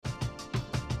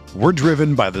We're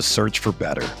driven by the search for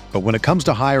better. But when it comes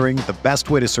to hiring, the best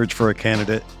way to search for a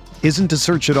candidate isn't to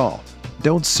search at all.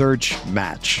 Don't search,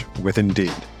 match with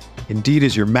Indeed. Indeed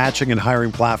is your matching and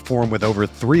hiring platform with over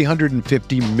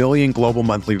 350 million global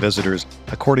monthly visitors,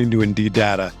 according to Indeed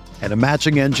data, and a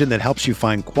matching engine that helps you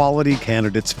find quality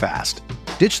candidates fast.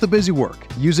 Ditch the busy work.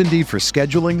 Use Indeed for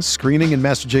scheduling, screening, and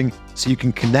messaging so you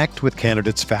can connect with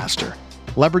candidates faster.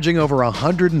 Leveraging over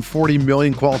 140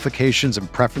 million qualifications and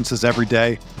preferences every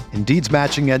day, Indeed's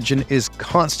matching engine is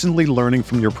constantly learning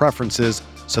from your preferences,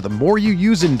 so the more you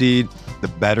use Indeed, the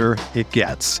better it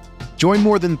gets. Join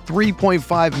more than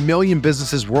 3.5 million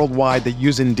businesses worldwide that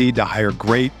use Indeed to hire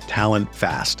great talent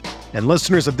fast. And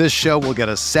listeners of this show will get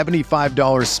a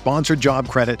 $75 sponsored job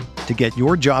credit to get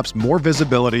your jobs more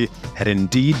visibility at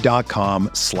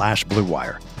Indeed.com/Blue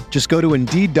Wire. Just go to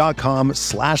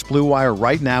Indeed.com/Blue Wire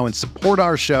right now and support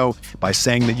our show by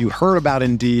saying that you heard about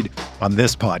Indeed on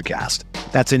this podcast.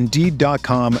 That's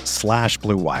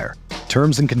Indeed.com/Blue Wire.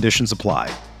 Terms and conditions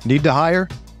apply. Need to hire?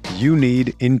 You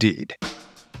need Indeed.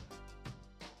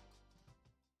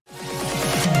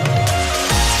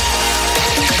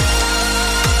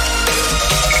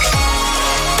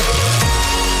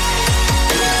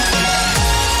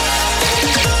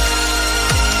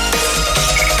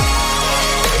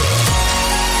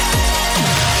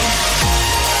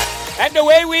 And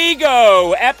away we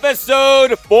go,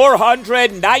 episode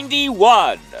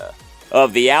 491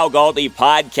 of the Al Galdi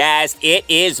podcast. It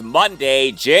is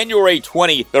Monday, January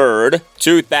 23rd,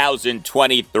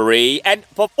 2023. And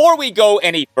before we go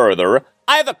any further,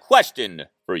 I have a question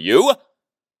for you.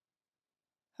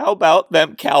 How about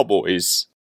them Cowboys?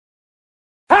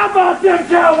 How about them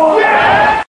Cowboys?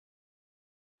 Yeah!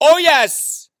 Oh,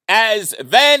 yes. As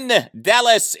then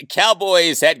Dallas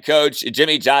Cowboys head coach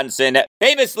Jimmy Johnson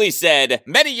famously said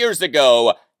many years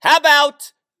ago, how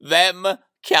about them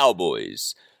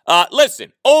Cowboys?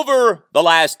 Listen, over the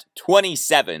last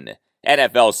 27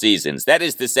 NFL seasons, that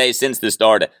is to say since the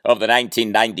start of the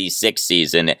 1996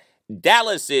 season,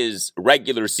 Dallas's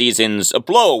regular seasons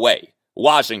blow away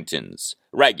Washington's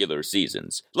regular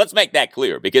seasons. Let's make that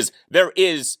clear because there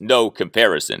is no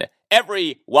comparison.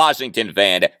 Every Washington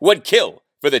fan would kill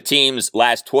for the team's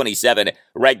last 27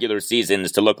 regular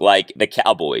seasons to look like the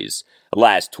Cowboys'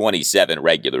 last 27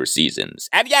 regular seasons.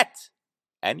 And yet,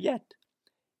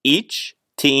 each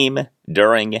team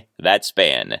during that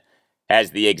span has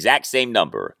the exact same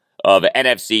number of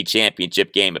NFC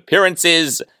Championship game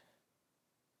appearances.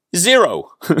 0.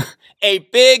 A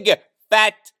big,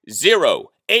 fat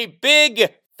 0. A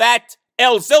big, fat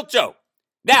El Silcho.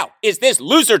 Now, is this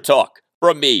loser talk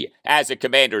from me as a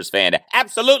Commanders fan?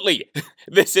 Absolutely.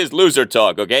 This is loser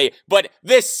talk, okay? But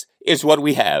this is what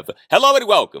we have. Hello and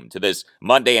welcome to this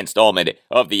Monday installment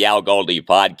of the Al Galdi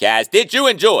podcast. Did you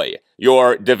enjoy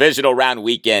your divisional round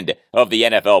weekend of the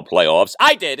NFL playoffs?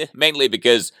 I did, mainly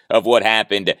because of what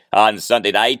happened on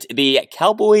Sunday night. The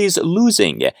Cowboys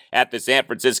losing at the San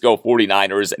Francisco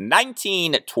 49ers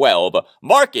 19-12,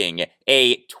 marking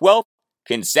a 12th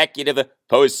consecutive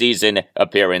postseason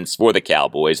appearance for the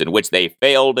Cowboys in which they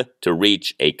failed to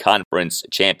reach a conference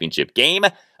championship game.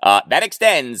 That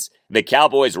extends the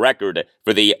Cowboys' record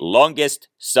for the longest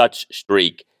such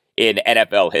streak in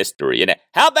NFL history. And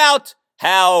how about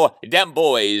how them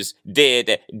boys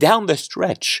did down the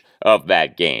stretch of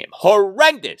that game?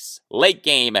 Horrendous late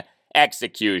game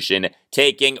execution,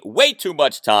 taking way too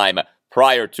much time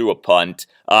prior to a punt.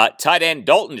 Tight end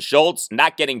Dalton Schultz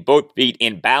not getting both feet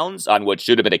in bounds on what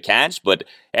should have been a catch, but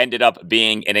ended up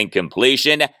being an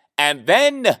incompletion. And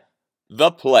then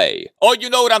the play. Oh, you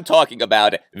know what I'm talking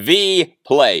about. The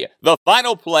play. The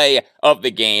final play of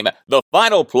the game. The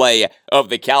final play of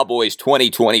the Cowboys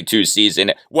 2022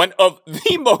 season. One of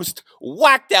the most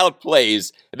whacked out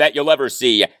plays that you'll ever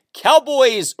see.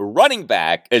 Cowboys running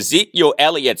back Ezekiel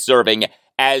Elliott serving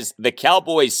as the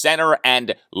Cowboys center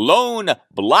and lone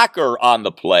blocker on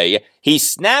the play. He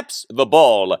snaps the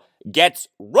ball, gets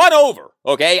run over,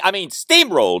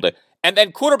 steamrolled, and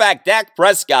then quarterback Dak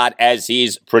Prescott, as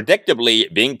he's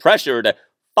predictably being pressured,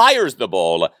 fires the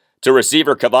ball to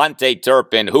receiver Kevontae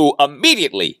Turpin, who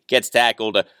immediately gets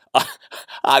tackled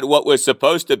on what was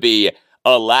supposed to be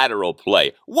a lateral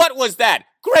play. What was that?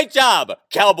 Great job,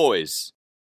 Cowboys!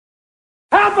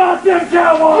 How about them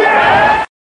Cowboys? Yeah!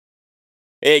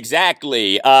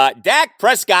 Exactly. Dak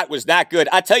Prescott was not good.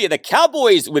 I tell you, the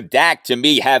Cowboys with Dak, to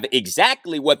me, have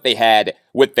exactly what they had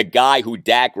with the guy who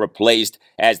Dak replaced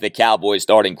as the Cowboys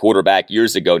starting quarterback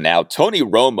years ago now, Tony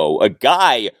Romo, a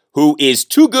guy who is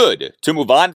too good to move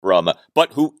on from,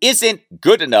 but who isn't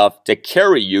good enough to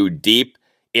carry you deep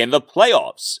in the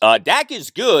playoffs. Dak is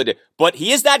good, but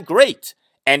he is not great.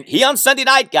 And he on Sunday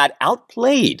night got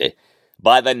outplayed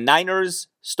by the Niners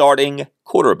starting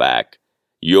quarterback,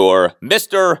 your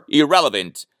Mr.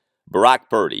 Irrelevant, Brock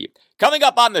Purdy. Coming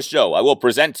up on the show, I will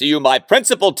present to you my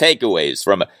principal takeaways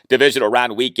from divisional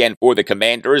round weekend for the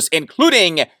Commanders,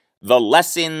 including the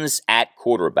lessons at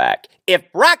quarterback.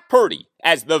 If Brock Purdy,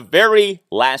 as the very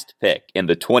last pick in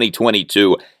the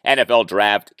 2022 NFL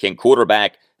Draft, can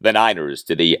quarterback the Niners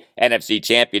to the NFC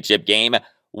Championship game,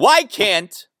 why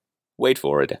can't, wait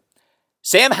for it,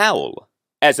 Sam Howell,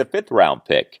 as a fifth-round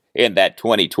pick in that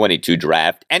 2022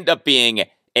 draft, end up being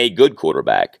a good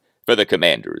quarterback for the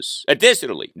Commanders?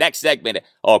 Additionally, next segment,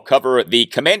 I'll cover the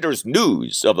Commanders'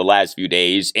 news of the last few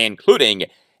days, including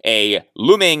a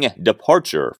looming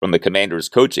departure from the Commanders'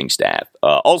 coaching staff.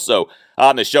 Also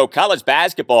on the show, college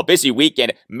basketball, busy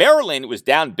weekend. Maryland was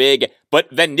down big, but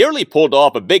then nearly pulled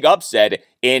off a big upset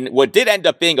in what did end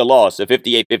up being a loss, a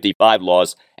 58-55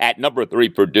 loss at number 3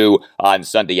 Purdue on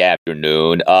Sunday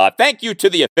afternoon. Thank you to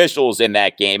the officials in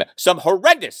that game. Some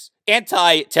horrendous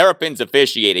anti-Terrapins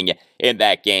officiating in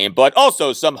that game, but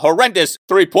also some horrendous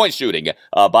three-point shooting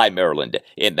by Maryland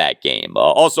in that game.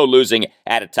 Also losing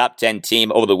at a top 10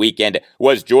 team over the weekend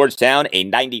was Georgetown, a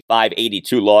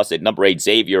 95-82 loss at number 8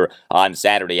 Xavier on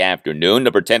Saturday afternoon.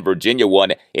 Number 10 Virginia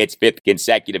won its 5th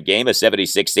consecutive game, a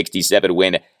 76-67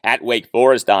 win at Wake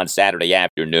Forest on Saturday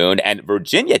afternoon, and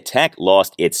Virginia Tech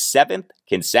lost its 7th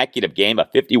consecutive game, a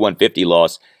 51-50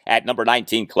 loss at number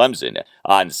 19 Clemson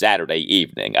on Saturday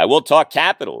evening. I will talk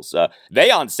Capitals. They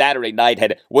on Saturday night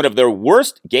had one of their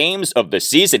worst games of the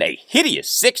season, a hideous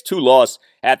 6-2 loss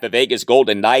at the Vegas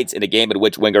Golden Knights in a game in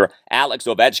which winger Alex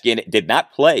Ovechkin did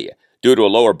not play due to a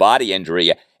lower body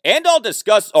injury. And I'll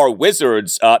discuss our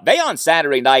Wizards. They on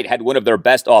Saturday night had one of their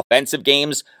best offensive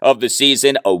games of the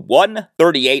season, a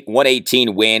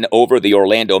 138-118 win over the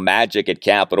Orlando Magic at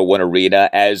Capital One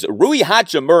Arena, as Rui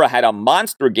Hachimura had a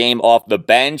monster game off the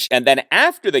bench, and then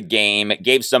after the game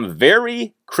gave some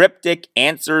very cryptic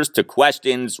answers to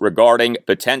questions regarding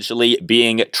potentially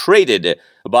being traded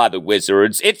by the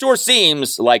Wizards. It sure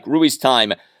seems like Rui's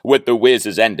time with the Wiz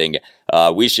is ending.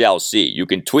 We shall see. You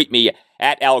can tweet me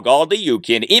at Al Galdi. You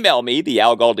can email me, the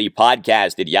Al Galdi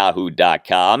podcast at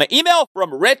yahoo.com. Email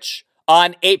from Rich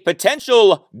on a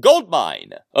potential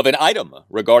goldmine of an item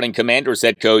regarding Commanders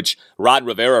head coach Ron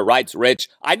Rivera. Writes, Rich,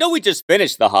 I know we just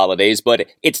finished the holidays, but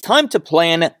it's time to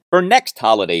plan for next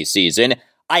holiday season.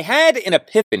 I had an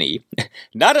epiphany,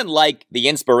 not unlike the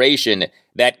inspiration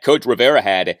that Coach Rivera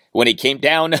had when he came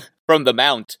down from the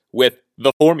mount with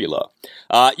the formula.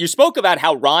 You spoke about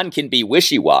how Ron can be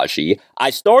wishy-washy. I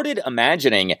started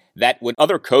imagining that when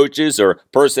other coaches or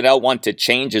personnel want to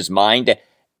change his mind,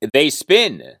 they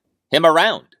spin him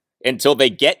around until they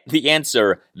get the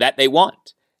answer that they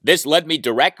want. This led me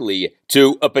directly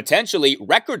to a potentially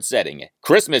record-setting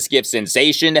Christmas gift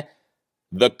sensation,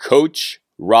 the Coach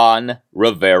Ron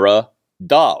Rivera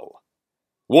doll.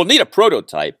 We'll need a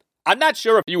prototype. I'm not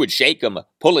sure if you would shake him,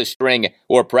 pull a string,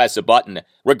 or press a button.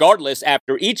 Regardless,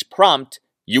 after each prompt,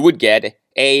 you would get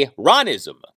a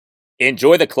Ronism.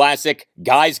 Enjoy the classic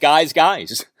guys.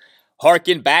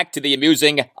 Harken back to the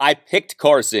amusing I picked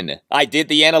Carson, I did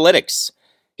the analytics.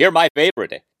 Hear my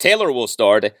favorite. Taylor will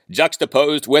start,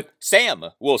 juxtaposed with Sam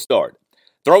will start.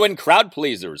 Throw in crowd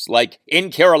pleasers like In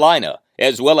Carolina,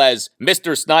 as well as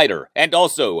Mr. Snyder, and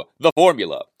also the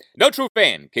formula. No true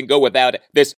fan can go without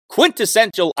this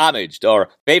quintessential homage to our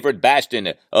favorite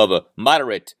bastion of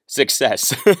moderate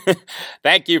success.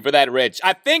 Thank you for that, Rich.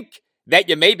 I think that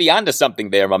you may be onto something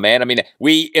there, my man. I mean,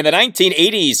 we in the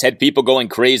 1980s had people going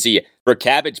crazy for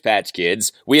Cabbage Patch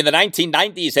Kids. We in the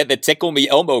 1990s had the Tickle Me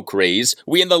Elmo craze.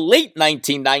 We in the late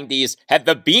 1990s had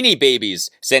the Beanie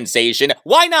Babies sensation.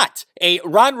 Why not a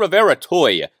Ron Rivera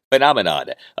toy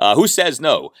phenomenon? Who says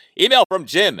no? Email from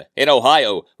Jim in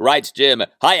Ohio. Writes Jim,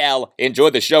 hi Al, enjoy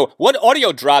the show. One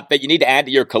audio drop that you need to add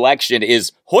to your collection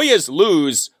is Hoyas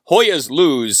lose, Hoyas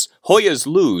lose, Hoyas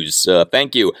lose.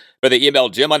 Thank you for the email,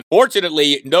 Jim.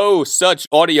 Unfortunately, no such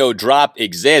audio drop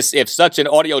exists. If such an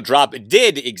audio drop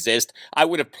did exist, I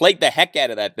would have played the heck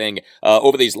out of that thing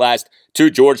over these last 2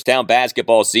 Georgetown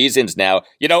basketball seasons now.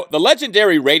 You know, the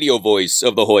legendary radio voice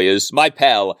of the Hoyas, my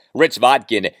pal, Rich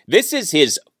Vodkin, this is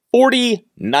his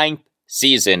 49th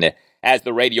season as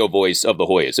the radio voice of the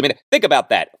Hoyas. I mean, think about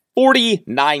that.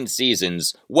 49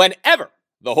 seasons whenever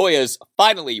the Hoyas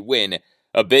finally win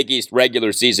a Big East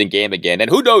regular season game again. And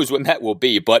who knows when that will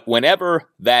be, but whenever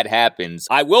that happens,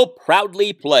 I will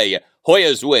proudly play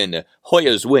Hoyas win,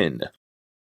 Hoyas win.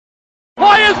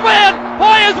 Hoyas win!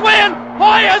 Hoyas win!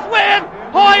 Hoyas win!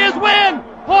 Hoyas win!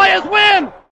 Hoyas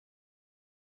win!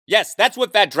 Yes, that's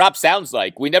what that drop sounds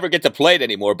like. We never get to play it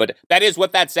anymore, but that is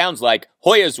what that sounds like.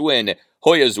 Hoyas win,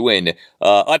 Hoyas win.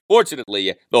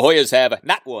 Unfortunately, the Hoyas have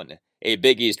not won a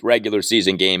Big East regular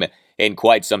season game in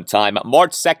quite some time.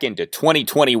 March 2nd,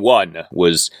 2021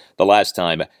 was the last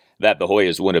time that the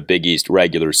Hoyas won a Big East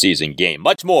regular season game.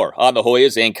 Much more on the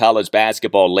Hoyas and college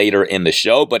basketball later in the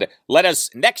show, but let us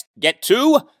next get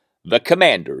to the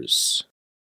Commanders.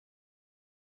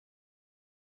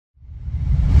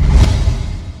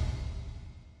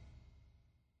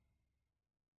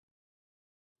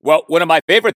 Well, one of my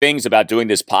favorite things about doing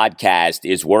this podcast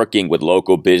is working with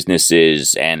local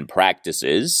businesses and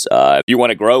practices. If you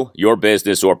want to grow your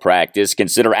business or practice,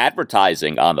 consider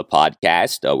advertising on the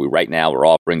podcast. We right now are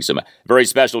offering some very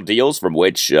special deals from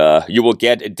which you will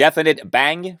get a definite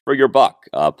bang for your buck.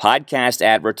 Podcast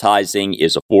advertising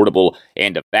is affordable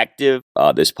and effective.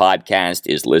 This podcast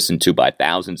is listened to by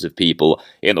thousands of people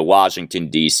in the Washington,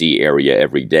 D.C. area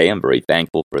every day. I'm very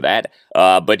thankful for that.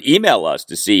 But email us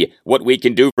to see what we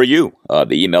can do for you.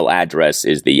 The email address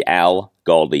is the Al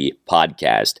Galdi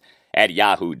Podcast at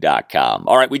yahoo.com.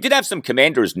 All right, we did have some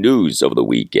Commanders news over the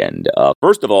weekend.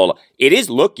 First of all, it is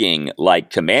looking like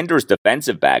Commanders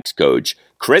defensive backs coach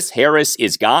Chris Harris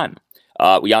is gone.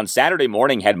 We on Saturday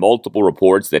morning had multiple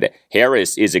reports that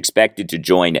Harris is expected to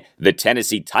join the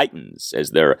Tennessee Titans as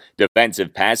their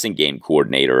defensive passing game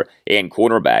coordinator and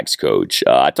cornerbacks coach.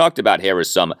 I talked about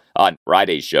Harris some on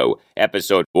Friday's show,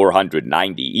 episode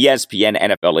 490. ESPN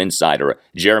NFL insider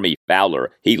Jeremy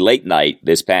Fowler, he late night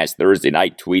this past Thursday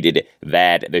night tweeted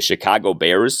that the Chicago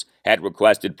Bears had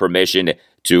requested permission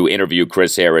to interview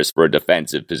Chris Harris for a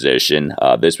defensive position.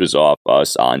 This was off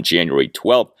us on January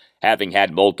 12th. Having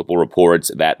had multiple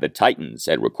reports that the Titans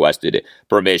had requested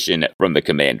permission from the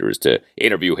Commanders to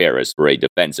interview Harris for a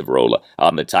defensive role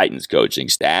on the Titans coaching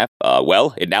staff.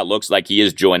 Well, it now looks like he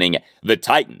is joining the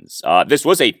Titans. This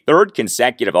was a third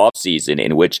consecutive offseason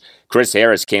in which Chris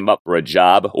Harris came up for a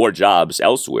job or jobs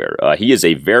elsewhere. He is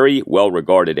a very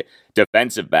well-regarded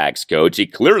defensive backs coach. He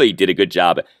clearly did a good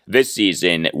job this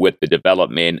season with the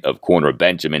development of corner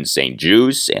Benjamin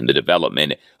St-Juste and the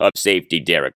development of safety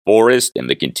Derek Forrest and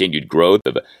the continued growth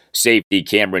of safety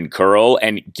Cameron Curl.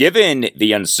 And given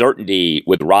the uncertainty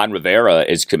with Ron Rivera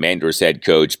as Commanders head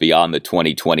coach beyond the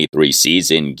 2023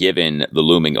 season, given the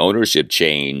looming ownership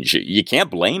change, you can't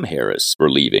blame Harris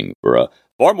for leaving for a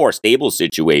far more stable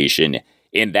situation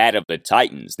in that of the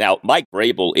Titans. Now, Mike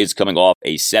Vrabel is coming off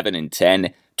a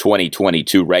 7-10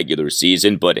 2022 regular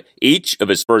season, but each of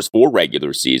his first four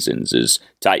regular seasons as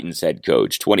Titans head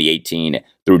coach, 2018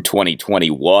 through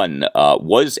 2021,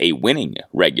 was a winning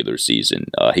regular season.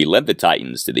 He led the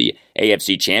Titans to the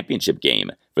AFC Championship game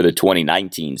for the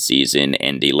 2019 season,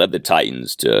 and he led the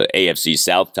Titans to AFC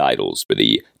South titles for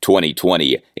the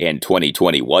 2020 and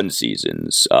 2021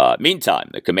 seasons. Meantime,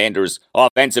 the Commanders'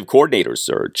 offensive coordinator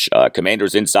search.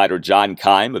 Commanders insider John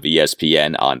Keim of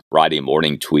ESPN on Friday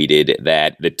morning tweeted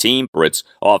that the team for its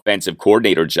offensive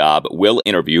coordinator job will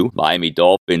interview Miami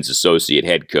Dolphins associate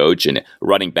head coach and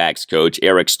running backs coach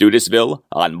Eric Studesville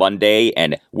on Monday,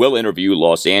 and will interview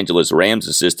Los Angeles Rams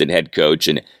assistant head coach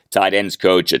and tight ends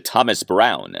coach Thomas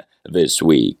Brown this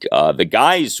week. The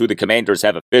guys who the Commanders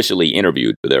have officially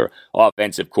interviewed for their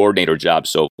offensive coordinator job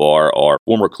so far are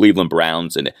former Cleveland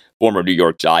Browns and former New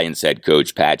York Giants head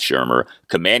coach Pat Shurmur,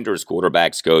 Commanders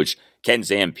quarterbacks coach Ken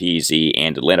Zampese,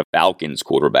 and Atlanta Falcons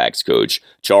quarterbacks coach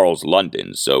Charles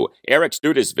London. So Eric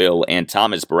Studesville and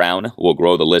Thomas Brown will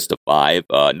grow the list of five.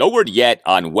 No word yet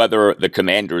on whether the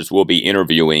Commanders will be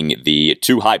interviewing the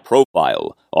two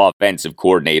high-profile offensive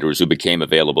coordinators who became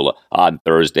available on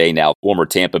Thursday. Now former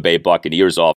Tampa Bay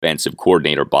Buccaneers offensive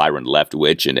coordinator Byron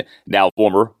Leftwich and now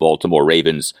former Baltimore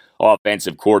Ravens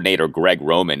offensive coordinator Greg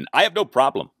Roman. I have no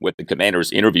problem with the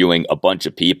Commanders interviewing a bunch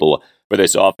of people for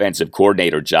this offensive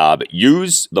coordinator job.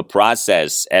 Use the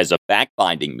process as a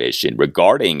fact-finding mission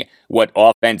regarding what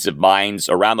offensive minds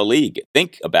around the league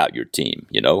think about your team.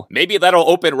 You know, maybe that'll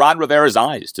open Ron Rivera's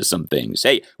eyes to some things.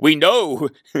 Hey, we know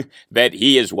that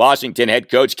he as Washington head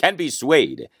coach can be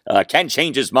swayed, can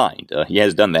change his mind. He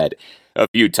has done that a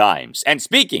few times. And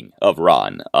speaking of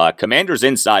Ron, Commanders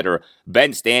insider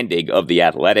Ben Standig of The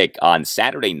Athletic on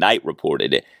Saturday night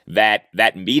reported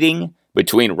that meeting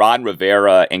between Ron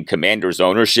Rivera and Commanders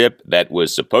ownership that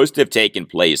was supposed to have taken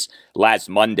place last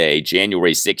Monday,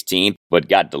 January 16th, but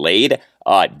got delayed,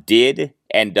 did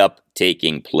end up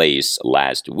taking place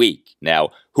last week.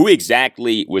 Now, who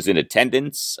exactly was in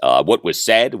attendance, what was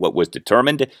said, what was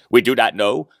determined, we do not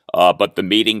know, but the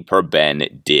meeting per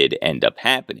Ben did end up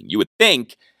happening. You would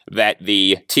think that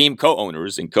the team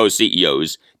co-owners and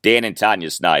co-CEOs, Dan and Tanya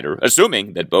Snyder,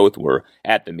 assuming that both were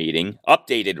at the meeting,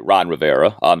 updated Ron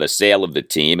Rivera on the sale of the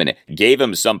team and gave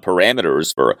him some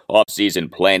parameters for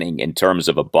offseason planning in terms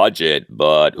of a budget,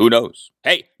 but who knows?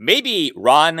 Hey, maybe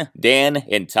Ron, Dan,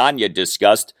 and Tanya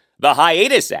discussed the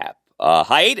Hiatus app.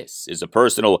 Hiatus is a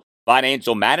personal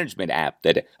financial management app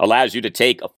that allows you to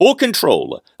take full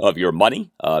control of your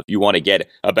money. If you want to get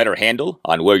a better handle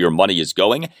on where your money is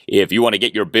going, if you want to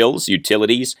get your bills,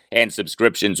 utilities, and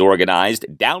subscriptions organized,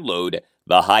 download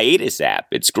the Hiatus app.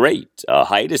 It's great.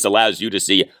 Hiatus allows you to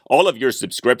see all of your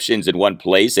subscriptions in one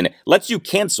place and lets you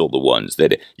cancel the ones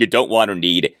that you don't want or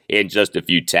need in just a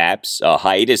few taps.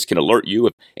 Hiatus can alert you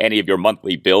if any of your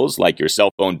monthly bills, like your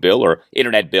cell phone bill or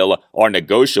internet bill, are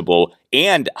negotiable.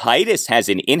 And Hiatus has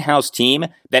an in-house team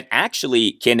that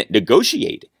actually can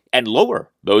negotiate and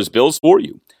lower those bills for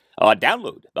you.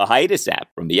 Download the Hiatus app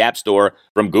from the App Store,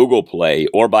 from Google Play,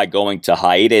 or by going to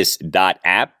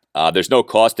hiatus.app. There's no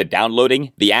cost to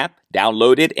downloading the app.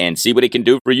 Download it and see what it can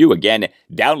do for you. Again,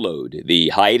 download the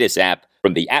Hiatus app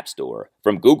from the App Store,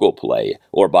 from Google Play,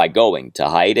 or by going to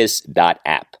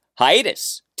hiatus.app.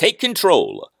 Hiatus, take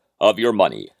control of your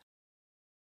money.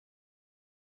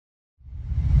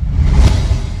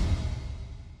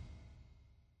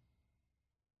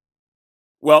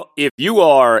 Well, if you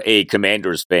are a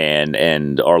Commanders fan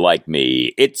and are like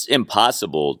me, it's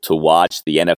impossible to watch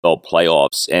the NFL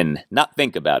playoffs and not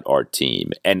think about our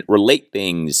team and relate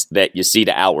things that you see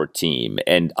to our team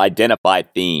and identify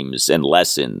themes and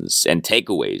lessons and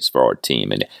takeaways for our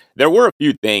team. And there were a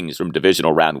few things from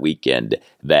divisional round weekend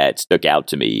that stuck out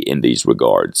to me in these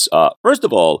regards. First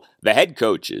of all, the head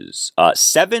coaches.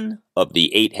 7 of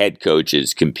the 8 head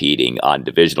coaches competing on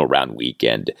divisional round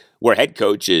weekend were head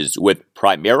coaches with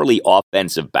primarily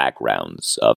offensive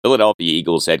backgrounds. Philadelphia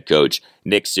Eagles head coach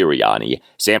Nick Sirianni,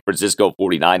 San Francisco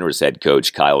 49ers head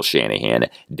coach Kyle Shanahan,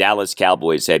 Dallas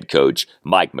Cowboys head coach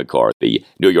Mike McCarthy,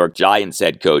 New York Giants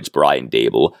head coach Brian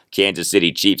Dable, Kansas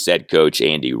City Chiefs head coach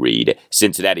Andy Reid,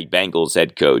 Cincinnati Bengals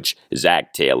head coach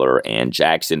Zach Taylor, and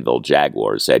Jacksonville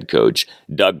Jaguars head coach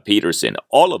Doug Peterson.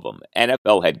 All of them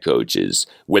NFL head coaches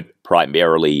with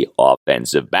primarily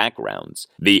offensive backgrounds.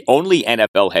 The only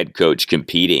NFL head coach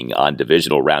competing on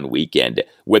divisional round weekend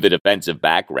with a defensive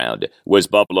background was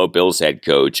Buffalo Bills head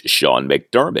coach Sean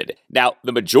McDermott. Now,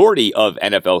 the majority of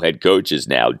NFL head coaches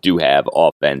now do have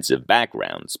offensive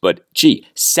backgrounds, but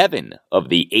 7 of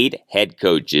the 8 head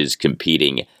coaches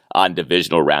competing on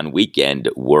divisional round weekend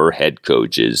were head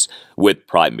coaches with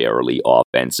primarily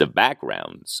offensive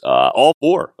backgrounds. All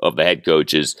 4 of the head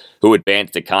coaches who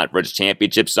advanced to Conference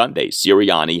Championship Sunday,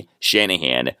 Sirianni,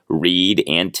 Shanahan, Reid,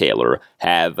 and Taylor,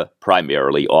 have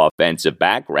primarily offensive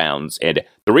backgrounds, and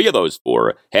 3 of those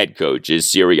 4 head coaches,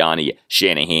 Sirianni,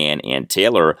 Shanahan, and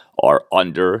Taylor, are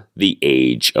under the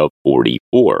age of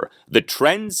 44. The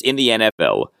trends in the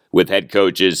NFL with head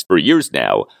coaches for years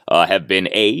now have been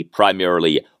A,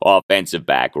 primarily offensive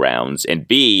backgrounds, and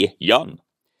B, young.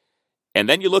 And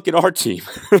then you look at our team.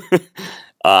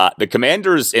 The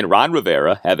Commanders and Ron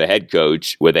Rivera have a head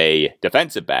coach with a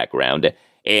defensive background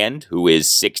and who is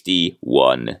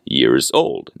 61 years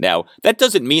old. Now, that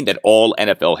doesn't mean that all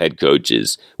NFL head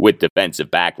coaches with defensive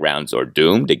backgrounds are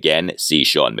doomed. Again, see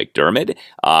Sean McDermott.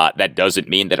 That doesn't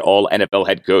mean that all NFL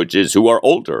head coaches who are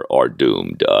older are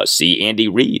doomed. See Andy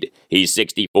Reid. He's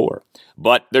 64.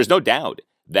 But there's no doubt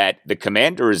that the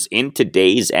Commanders in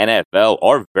today's NFL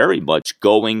are very much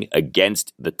going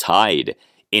against the tide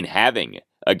in having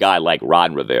a guy like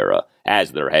Ron Rivera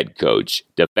as their head coach.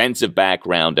 Defensive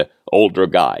background, older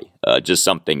guy. Just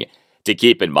something to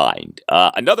keep in mind.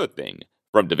 Another thing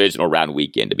from divisional round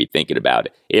weekend to be thinking about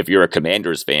if you're a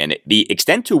Commanders fan, the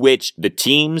extent to which the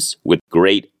teams with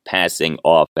great passing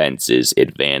offenses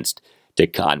advanced to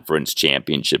Conference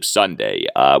Championship Sunday.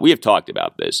 We have talked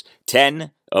about this.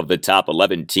 10 of the top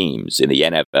 11 teams in the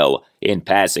NFL in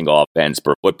passing offense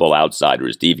per Football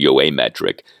Outsiders DVOA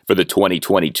metric for the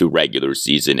 2022 regular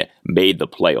season made the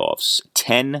playoffs.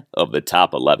 10 of the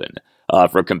top 11.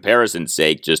 For comparison's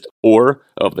sake, just 4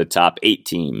 of the top 8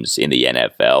 teams in the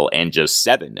NFL and just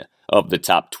 7 of the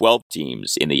top 12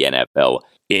 teams in the NFL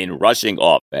in rushing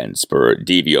offense per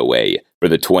DVOA for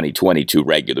the 2022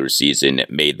 regular season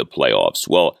made the playoffs.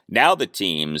 Well, now the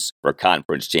teams for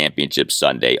Conference Championship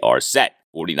Sunday are set.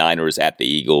 49ers at the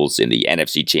Eagles in the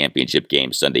NFC Championship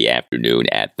game Sunday afternoon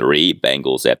at 3.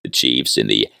 Bengals at the Chiefs in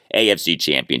the AFC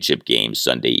Championship game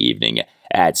Sunday evening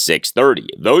at 6:30.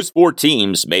 Those 4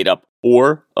 teams made up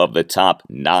 4 of the top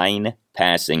 9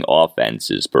 passing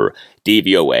offenses per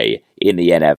DVOA in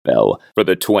the NFL for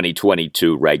the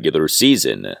 2022 regular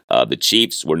season. The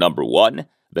Chiefs were number 1.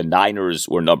 The Niners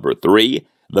were number 3.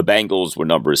 The Bengals were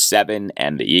number 7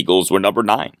 and the Eagles were number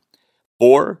 9.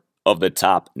 4 of the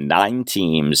top 9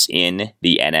 teams in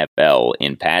the NFL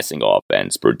in passing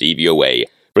offense per DVOA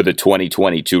for the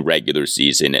 2022 regular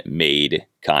season made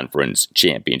Conference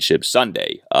Championship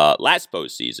Sunday. Last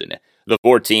postseason, the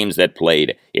 4 teams that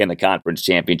played in the Conference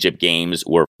Championship games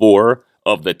were 4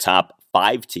 of the top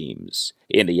 5 teams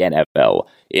in the NFL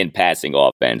in passing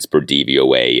offense per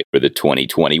DVOA for the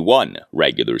 2021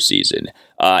 regular season.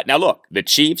 Now look, the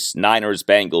Chiefs, Niners,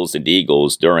 Bengals, and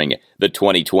Eagles during the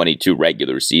 2022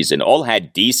 regular season all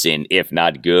had decent, if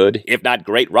not good, if not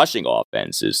great rushing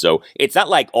offenses. So it's not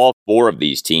like all 4 of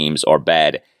these teams are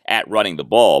bad at running the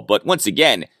ball. But once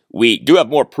again, we do have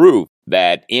more proof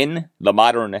that in the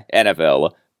modern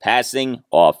NFL, passing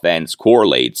offense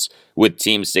correlates with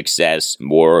team success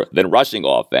more than rushing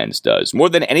offense does, more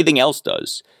than anything else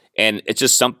does. And it's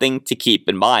just something to keep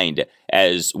in mind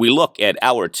as we look at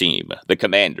our team, the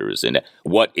Commanders, and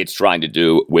what it's trying to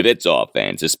do with its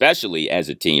offense, especially as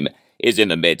a team is in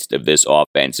the midst of this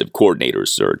offensive coordinator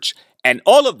search. And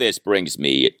all of this brings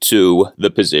me to the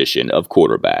position of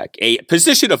quarterback, a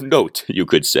position of note, you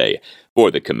could say, for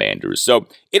the Commanders. So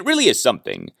it really is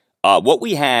something. What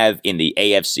we have in the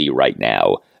AFC right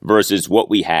now versus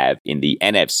what we have in the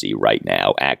NFC right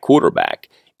now at quarterback.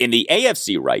 In the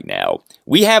AFC right now,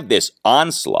 we have this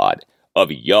onslaught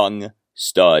of young,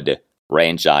 stud,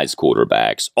 franchise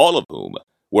quarterbacks, all of whom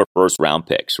were first-round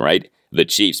picks, right? The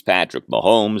Chiefs' Patrick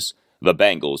Mahomes, the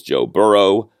Bengals' Joe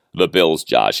Burrow, the Bills'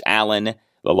 Josh Allen,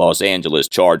 the Los Angeles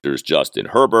Chargers' Justin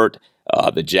Herbert,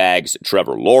 the Jags'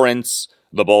 Trevor Lawrence,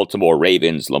 the Baltimore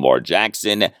Ravens' Lamar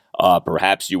Jackson.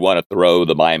 Perhaps you want to throw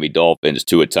the Miami Dolphins'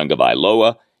 Tua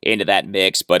Tagovailoa into that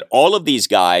mix, but all of these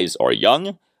guys are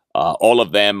young. All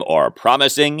of them are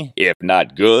promising, if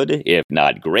not good, if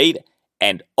not great,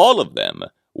 and all of them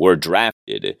were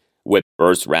drafted with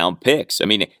first-round picks. I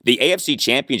mean, the AFC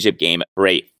Championship game for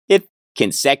a 5th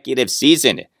consecutive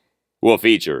season will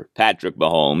feature Patrick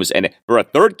Mahomes, and for a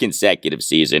 3rd consecutive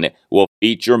season will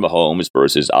feature Mahomes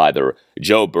versus either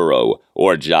Joe Burrow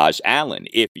or Josh Allen.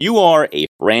 If you are a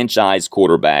franchise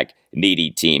quarterback needy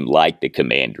team like the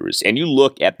Commanders, and you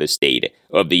look at the state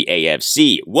of the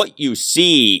AFC, what you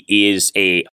see is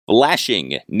a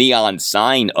flashing neon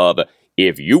sign of,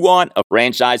 if you want a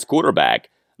franchise quarterback,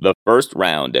 the first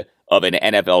round of an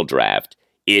NFL draft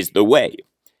is the way.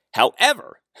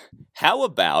 However, how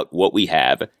about what we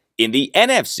have in the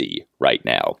NFC right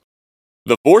now?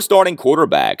 The 4 starting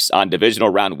quarterbacks on divisional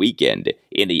round weekend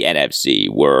in the NFC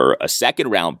were a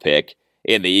 2nd-round pick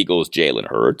in the Eagles' Jalen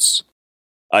Hurts,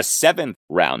 a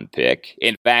 7th-round pick,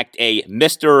 in fact, a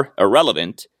Mr.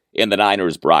 Irrelevant in the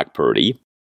Niners' Brock Purdy,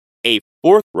 a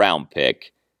 4th-round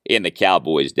pick in the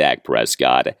Cowboys' Dak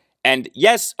Prescott, and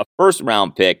yes, a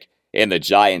 1st-round pick in the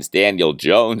Giants' Daniel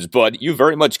Jones, but you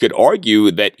very much could argue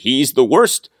that he's the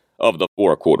worst of the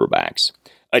 4 quarterbacks.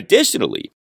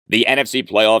 Additionally, the NFC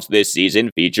playoffs this season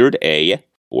featured a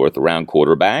 4th-round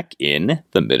quarterback in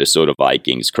the Minnesota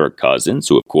Vikings' Kirk Cousins,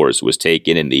 who of course was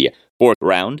taken in the 4th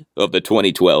round of the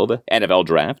 2012 NFL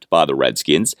Draft by the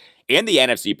Redskins. And the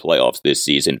NFC playoffs this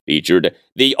season featured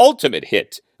the ultimate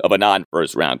hit of a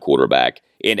non-first-round quarterback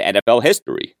in NFL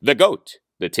history, the GOAT,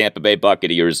 the Tampa Bay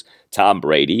Buccaneers' Tom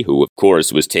Brady, who of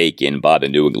course was taken by the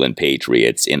New England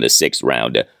Patriots in the 6th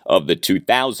round of the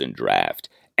 2000 draft.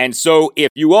 And so if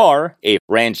you are a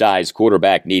franchise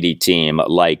quarterback-needy team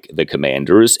like the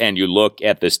Commanders and you look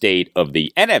at the state of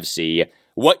the NFC,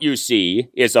 what you see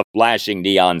is a flashing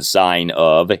neon sign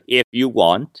of, if you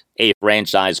want a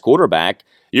franchise quarterback,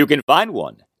 you can find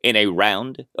one in a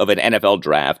round of an NFL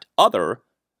draft other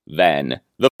than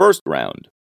the 1st round.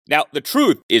 Now, the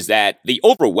truth is that the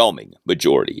overwhelming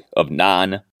majority of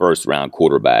non-first-round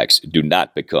quarterbacks do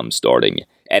not become starting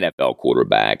NFL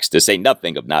quarterbacks, to say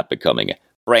nothing of not becoming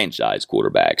franchise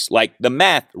quarterbacks. Like, the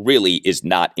math really is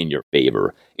not in your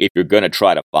favor if you're going to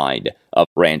try to find a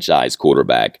franchise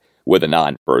quarterback with a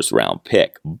non-first round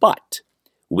pick. But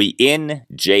we in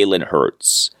Jalen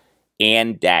Hurts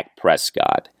and Dak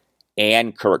Prescott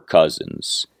and Kirk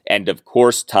Cousins and of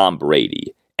course Tom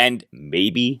Brady and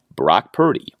maybe Brock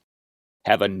Purdy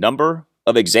have a number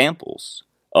of examples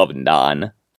of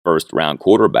non-first round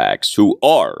quarterbacks who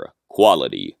are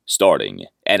quality starting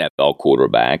NFL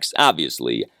quarterbacks,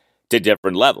 obviously, to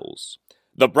different levels.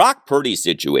 The Brock Purdy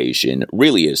situation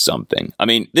really is something. I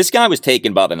mean, this guy was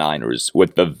taken by the Niners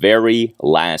with the very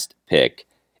last pick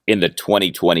in the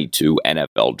 2022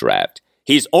 NFL Draft.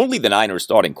 He's only the Niners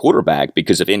starting quarterback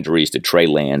because of injuries to Trey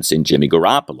Lance and Jimmy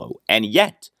Garoppolo. And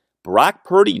yet, Brock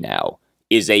Purdy now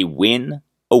is a win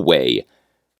away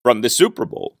from the Super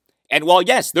Bowl. And while,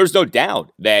 yes, there's no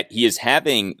doubt that he is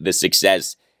having the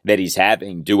success that he's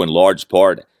having due in large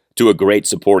part to a great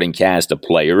supporting cast of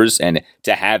players and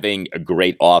to having a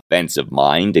great offensive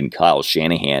mind in Kyle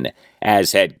Shanahan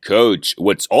as head coach.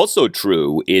 What's also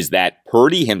true is that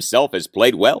Purdy himself has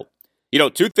played well. You know,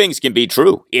 two things can be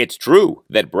true. It's true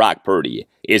that Brock Purdy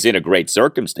is in a great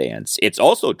circumstance. It's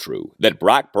also true that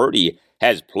Brock Purdy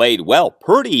has played well.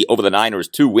 Purdy, over the Niners'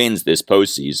 2 wins this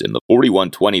postseason, the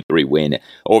 41-23 win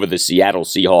over the Seattle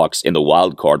Seahawks in the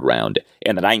wild card round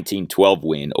and the 19-12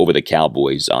 win over the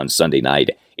Cowboys on Sunday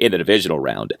night in the divisional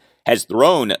round, has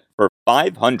thrown for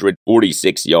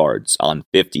 546 yards on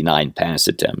 59 pass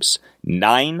attempts,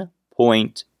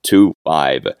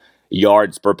 9.25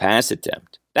 yards per pass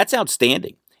attempt. That's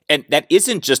outstanding. And that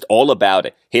isn't just all about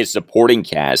his supporting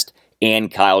cast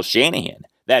and Kyle Shanahan.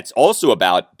 That's also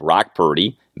about Brock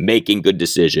Purdy making good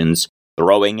decisions,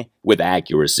 throwing with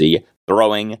accuracy,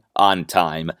 throwing on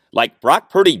time. Like, Brock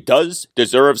Purdy does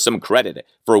deserve some credit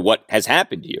for what has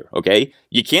happened here, okay?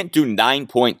 You can't do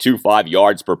 9.25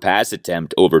 yards per pass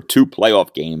attempt over 2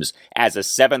 playoff games as a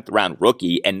 7th-round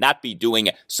rookie and not be doing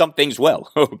some things well,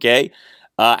 okay?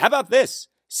 How about this?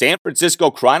 San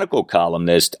Francisco Chronicle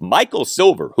columnist Michael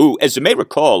Silver, who, as you may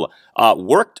recall,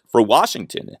 worked for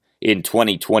Washington in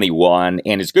 2021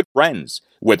 and is good friends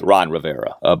with Ron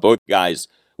Rivera. Both guys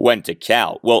went to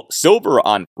Cal. Well, Silver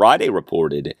on Friday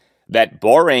reported that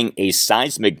barring a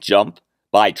seismic jump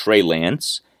by Trey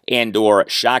Lance and or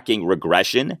shocking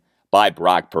regression by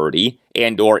Brock Purdy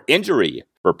and or injury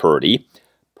for Purdy,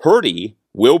 Purdy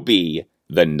will be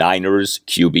the Niners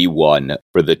QB1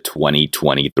 for the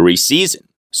 2023 season.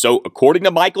 So, according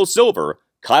to Michael Silver,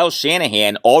 Kyle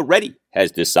Shanahan already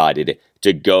has decided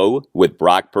to go with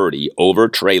Brock Purdy over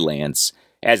Trey Lance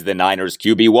as the Niners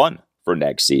QB1 for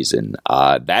next season.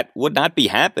 That would not be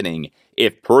happening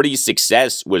if Purdy's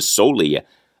success was solely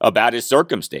about his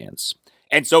circumstance.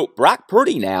 And so Brock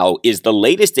Purdy now is the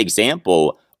latest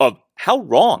example of how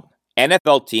wrong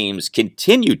NFL teams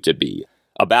continue to be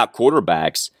about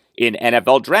quarterbacks in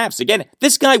NFL drafts. Again,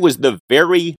 this guy was the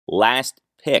very last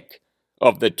pick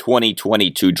of the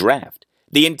 2022 draft.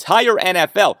 The entire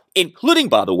NFL, including,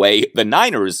 by the way, the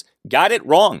Niners, got it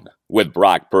wrong with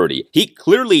Brock Purdy. He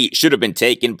clearly should have been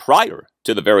taken prior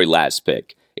to the very last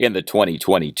pick in the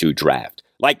 2022 draft.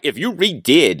 Like, if you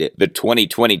redid the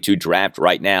 2022 draft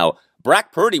right now,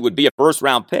 Brock Purdy would be a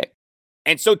first-round pick.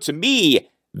 And so, to me,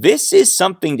 this is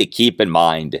something to keep in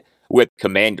mind with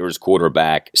Commanders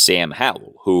quarterback Sam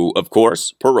Howell, who, of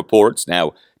course, per reports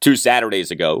now 2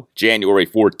 Saturdays ago, January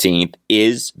 14th,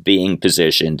 is being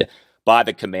positioned by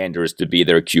the Commanders to be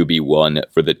their QB1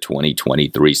 for the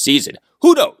 2023 season.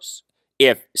 Who knows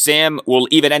if Sam will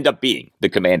even end up being the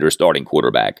Commanders starting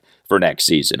quarterback for next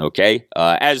season, okay?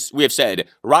 As we have said,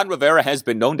 Ron Rivera has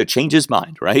been known to change his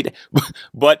mind, right?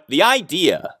 But an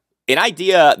idea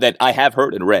that I have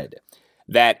heard and read,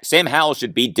 that Sam Howell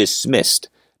should be dismissed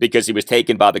because he was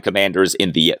taken by the Commanders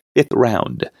in the 5th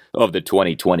round of the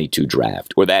 2022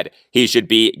 draft, or that he should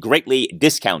be greatly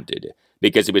discounted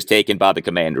because he was taken by the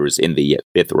Commanders in the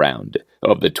 5th round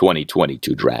of the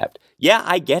 2022 draft. Yeah,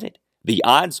 I get it. The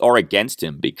odds are against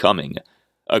him becoming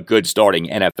a good starting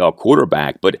NFL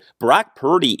quarterback, but Brock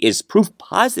Purdy is proof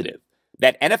positive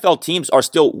that NFL teams are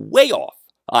still way off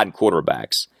on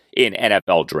quarterbacks in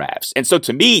NFL drafts. And so,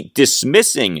 to me,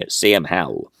 dismissing Sam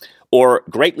Howell or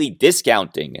greatly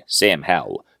discounting Sam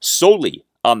Howell solely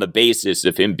on the basis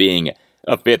of him being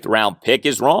a 5th-round pick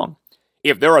is wrong.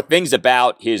 If there are things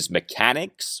about his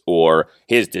mechanics or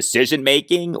his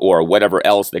decision-making or whatever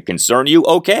else that concern you,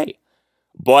 okay.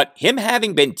 But him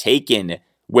having been taken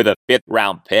with a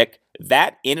 5th-round pick,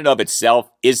 that in and of itself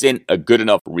isn't a good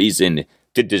enough reason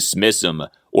to dismiss him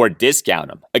or discount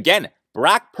him. Again,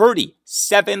 Brock Purdy,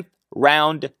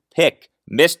 7th-round pick,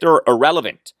 Mr.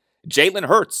 Irrelevant. Jalen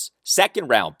Hurts,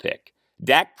 2nd-round pick.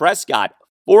 Dak Prescott,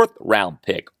 4th-round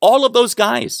pick. All of those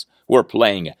guys were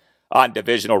playing on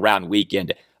divisional round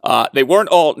weekend. They weren't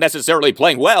all necessarily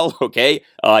playing well, okay?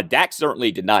 Dak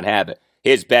certainly did not have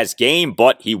his best game,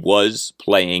 but he was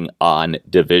playing on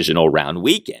divisional round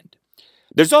weekend.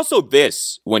 There's also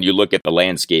this when you look at the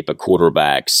landscape of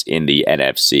quarterbacks in the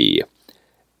NFC.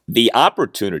 The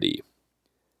opportunity.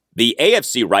 The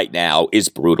AFC right now is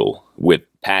brutal with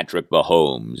Patrick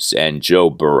Mahomes and Joe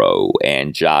Burrow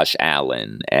and Josh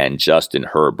Allen and Justin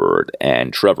Herbert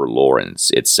and Trevor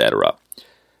Lawrence, etc.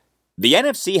 The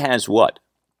NFC has what?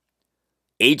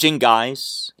 Aging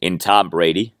guys in Tom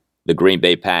Brady, the Green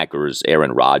Bay Packers,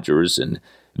 Aaron Rodgers, and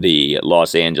the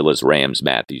Los Angeles Rams,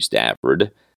 Matthew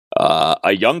Stafford.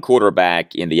 A young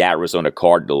quarterback in the Arizona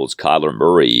Cardinals, Kyler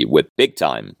Murray, with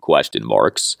big-time question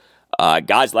marks.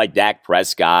 Guys like Dak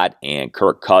Prescott and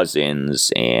Kirk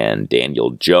Cousins and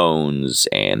Daniel Jones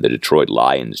and the Detroit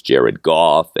Lions' Jared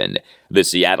Goff and the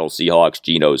Seattle Seahawks'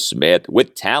 Geno Smith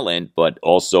with talent but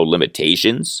also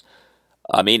limitations.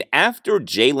 I mean, after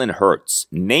Jalen Hurts,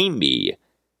 name me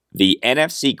the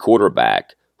NFC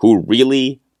quarterback who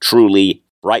really, truly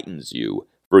frightens you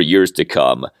for years to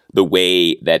come, the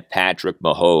way that Patrick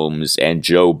Mahomes and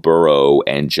Joe Burrow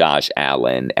and Josh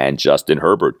Allen and Justin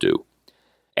Herbert do.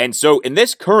 And so in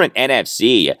this current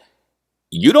NFC,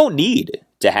 you don't need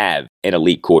to have an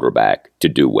elite quarterback to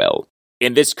do well.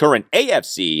 In this current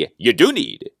AFC, you do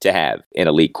need to have an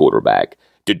elite quarterback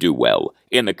to do well.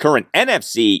 In the current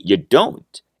NFC, you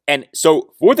don't. And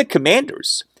so for the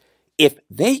Commanders, if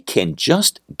they can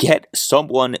just get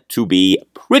someone to be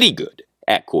pretty good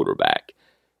at quarterback,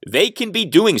 they can be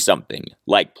doing something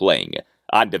like playing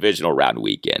on divisional round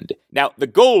weekend. Now, the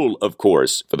goal, of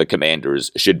course, for the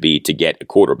Commanders should be to get a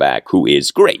quarterback who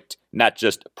is great, not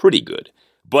just pretty good.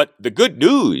 But the good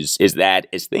news is that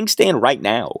as things stand right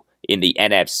now in the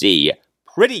NFC,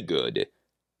 pretty good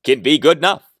can be good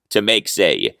enough to make,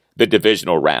 say, the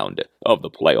divisional round of the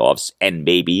playoffs and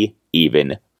maybe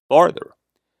even farther.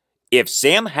 If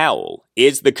Sam Howell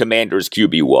is the Commanders'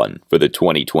 QB1 for the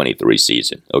 2023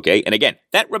 season, okay, and again,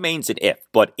 that remains an if,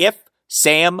 but if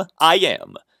Sam I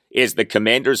am is the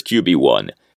Commanders' QB1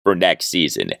 for next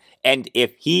season, and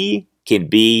if he can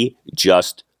be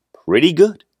just pretty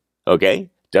good, okay,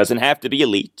 doesn't have to be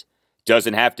elite,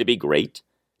 doesn't have to be great,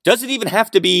 doesn't even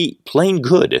have to be plain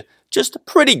good, just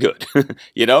pretty good,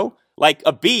 like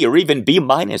a B or even B-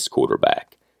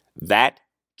 quarterback, that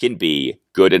can be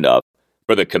good enough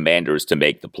for the Commanders to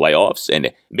make the playoffs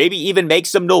and maybe even make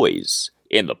some noise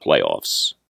in the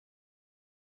playoffs.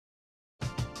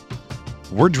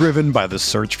 We're driven by the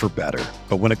search for better.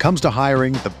 But when it comes to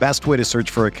hiring, the best way to search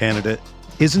for a candidate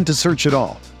isn't to search at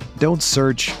all. Don't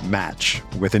search, match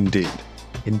with Indeed.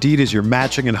 Indeed is your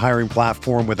matching and hiring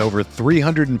platform with over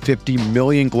 350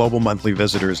 million global monthly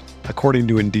visitors, according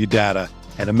to Indeed data,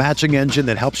 and a matching engine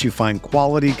that helps you find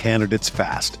quality candidates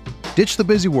fast. Ditch the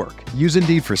busy work. Use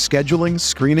Indeed for scheduling,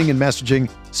 screening, and messaging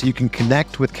so you can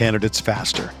connect with candidates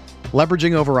faster.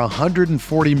 Leveraging over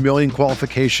 140 million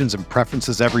qualifications and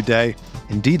preferences every day,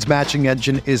 Indeed's matching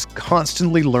engine is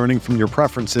constantly learning from your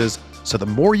preferences, so the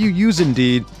more you use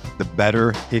Indeed, the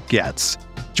better it gets.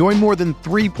 Join more than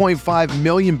 3.5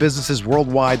 million businesses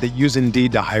worldwide that use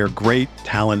Indeed to hire great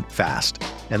talent fast.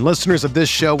 And listeners of this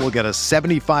show will get a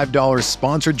 $75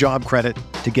 sponsored job credit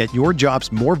to get your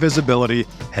jobs more visibility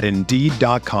at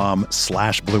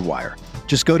Indeed.com/Blue Wire.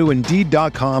 Just go to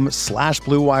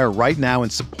Indeed.com/Blue Wire right now and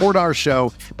support our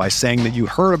show by saying that you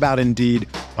heard about Indeed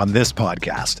on this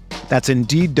podcast. That's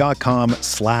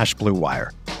Indeed.com/Blue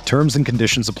Wire. Terms and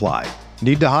conditions apply.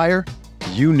 Need to hire?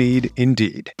 You need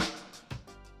Indeed.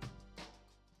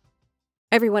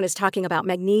 Everyone is talking about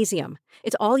magnesium.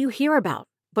 It's all you hear about.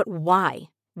 But why?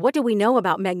 What do we know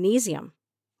about magnesium?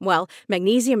 Well,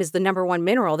 magnesium is the number one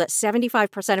mineral that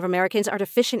 75% of Americans are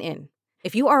deficient in.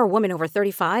 If you are a woman over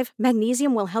 35,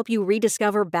 magnesium will help you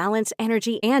rediscover balance,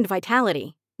 energy, and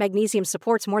vitality. Magnesium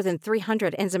supports more than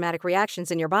 300 enzymatic reactions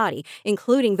in your body,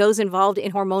 including those involved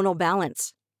in hormonal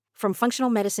balance. From functional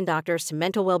medicine doctors to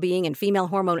mental well-being and female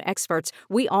hormone experts,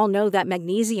 we all know that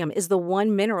magnesium is the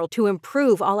one mineral to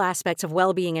improve all aspects of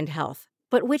well-being and health.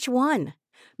 But which one?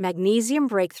 Magnesium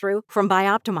Breakthrough from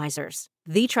Bioptimizers,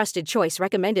 the trusted choice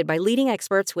recommended by leading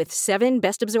experts with 7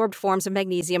 best-absorbed forms of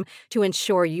magnesium to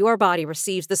ensure your body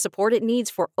receives the support it needs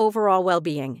for overall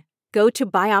well-being. Go to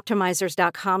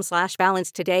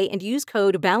bioptimizers.com/balance today and use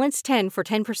code BALANCE10 for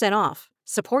 10% off.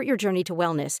 Support your journey to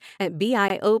wellness at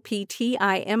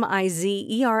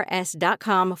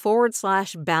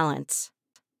bioptimizers.com/balance.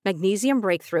 Magnesium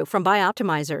Breakthrough from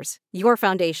Bioptimizers, your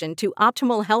foundation to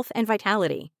optimal health and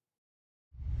vitality.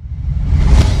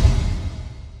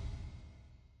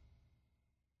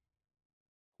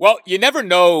 Well, you never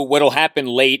know what'll happen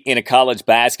late in a college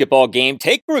basketball game.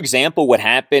 Take, for example, what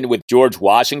happened with George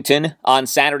Washington on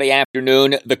Saturday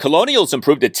afternoon. The Colonials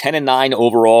improved to 10-9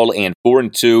 overall and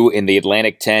 4-2 in the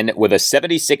Atlantic 10 with a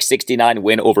 76-69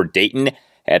 win over Dayton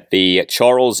at the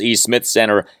Charles E. Smith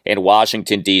Center in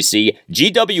Washington, D.C.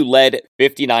 GW led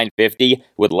 59-50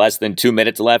 with less than 2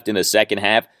 minutes left in the second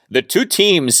half. The two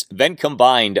teams then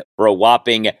combined for a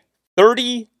whopping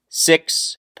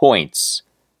 36 points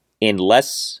in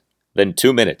less than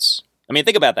 2 minutes. I mean,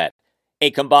 think about that.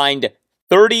 A combined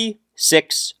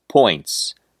 36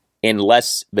 points in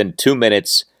less than 2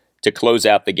 minutes to close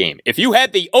out the game. If you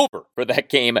had the over for that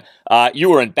game, you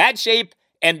were in bad shape,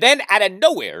 and then out of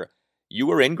nowhere, you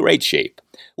were in great shape.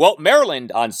 Well,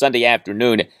 Maryland on Sunday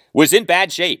afternoon was in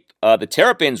bad shape The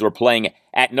Terrapins were playing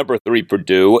at number 3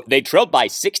 Purdue. They trailed by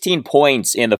 16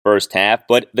 points in the first half,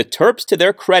 but the Terps, to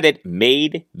their credit,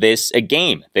 made this a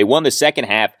game. They won the second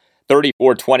half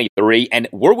 34-23 and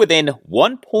were within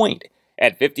 1 point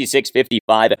at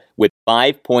 56-55 with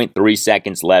 5.3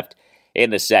 seconds left in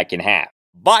the second half.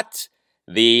 But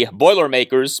the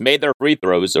Boilermakers made their free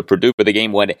throws. So Purdue for the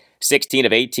game went 16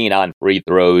 of 18 on free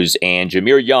throws, and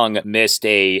Jameer Young missed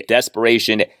a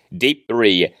desperation deep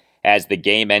three as the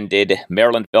game ended.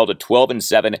 Maryland fell to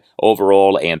 12-7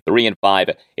 overall and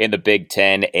 3-5 in the Big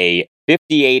Ten, a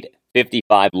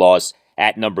 58-55 loss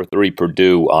at number 3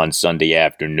 Purdue on Sunday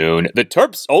afternoon. The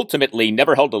Terps ultimately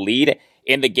never held a lead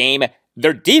in the game.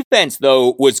 Their defense,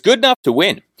 though, was good enough to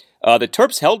win. The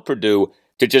Terps held Purdue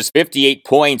to just 58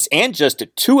 points and just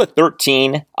 2 of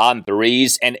 13 on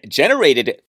threes and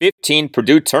generated 15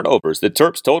 Purdue turnovers. The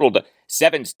Terps totaled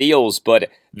 7 steals, but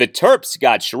the Terps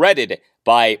got shredded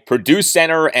by Purdue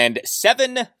center and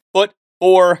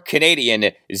 7'4"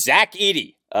 Canadian Zach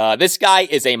Edey. This guy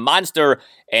is a monster,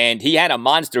 and he had a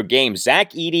monster game.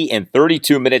 Zach Edey in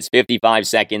 32 minutes, 55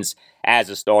 seconds as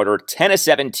a starter, 10 of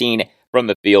 17 from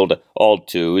the field, all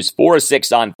twos, 4 of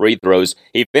 6 on free throws.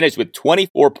 He finished with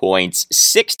 24 points,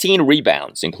 16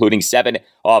 rebounds, including 7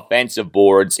 offensive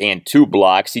boards and 2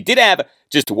 blocks. He did have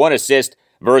just 1 assist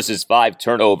versus 5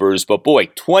 turnovers, but boy,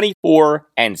 24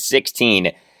 and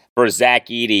 16 for Zach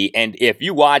Edey. And if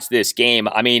you watch this game,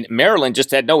 I mean, Maryland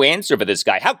just had no answer for this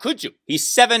guy. How could you? He's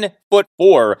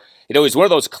 7'4". He's one of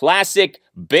those classic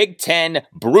Big Ten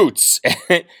brutes.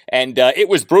 And it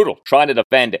was brutal trying to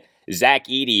defend Zach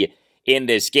Edey in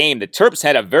this game. The Terps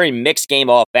had a very mixed game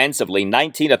offensively,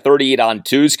 19 of 38 on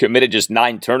twos, committed just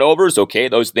 9 turnovers. Okay,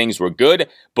 those things were good,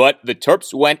 but the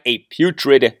Terps went a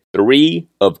putrid 3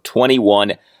 of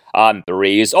 21 on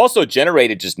threes. Also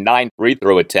generated just 9 free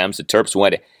throw attempts. The Terps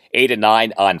went 8 of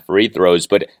 9 on free throws,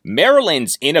 but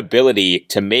Maryland's inability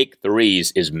to make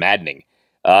threes is maddening.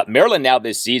 Maryland now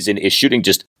this season is shooting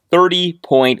just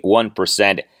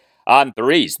 30.1% on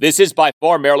threes. This is by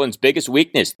far Maryland's biggest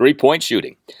weakness, 3-point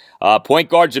shooting. Point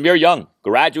guard Jameer Young,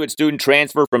 graduate student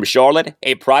transfer from Charlotte,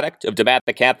 a product of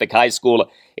DeMatha Catholic High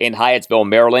School in Hyattsville,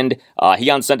 Maryland.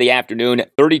 He on Sunday afternoon,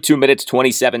 32 minutes,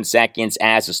 27 seconds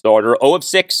as a starter, 0 of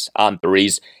 6 on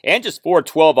threes, and just 4 of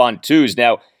 12 on twos.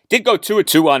 Now, did go 2 of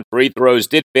 2 on free throws,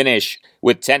 did finish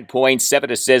with 10 points,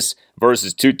 7 assists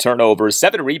versus 2 turnovers,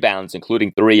 7 rebounds,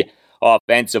 including 3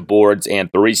 offensive boards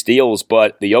and 3 steals,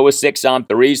 but the 0 of 6 on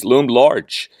threes loomed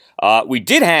large. We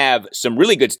did have some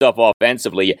really good stuff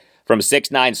offensively from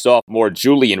 6'9" sophomore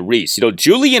Julian Reese.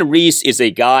 Julian Reese is a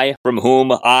guy from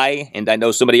whom I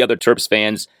know so many other Terps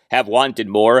fans have wanted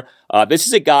more. This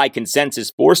is a guy,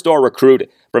 consensus 4-star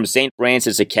recruit from St.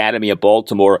 Francis Academy of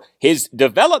Baltimore. His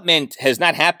development has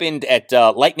not happened at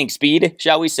lightning speed,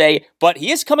 shall we say, but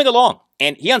he is coming along.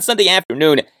 And he on Sunday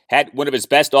afternoon had one of his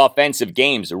best offensive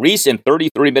games. Reese in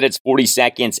 33 minutes, 40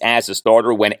 seconds as a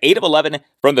starter, went 8 of 11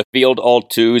 from the field, all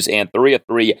twos, and 3 of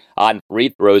 3 on free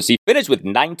throws. He finished with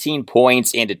 19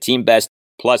 points and a team best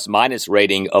plus-minus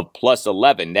rating of plus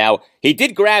 11. Now, he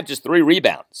did grab just 3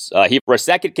 rebounds. He, for a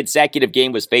second consecutive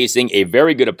game, was facing a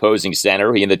very good opposing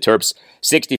center. He in the Terps'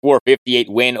 64-58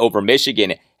 win over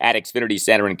Michigan at Xfinity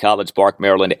Center in College Park,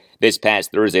 Maryland, this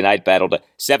past Thursday night battled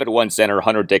 7-1 center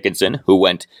Hunter Dickinson, who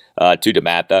went to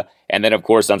DeMatha. And then, of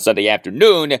course, on Sunday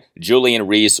afternoon, Julian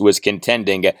Reese was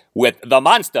contending with the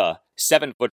monster,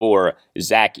 7'4"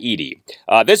 Zach Edey.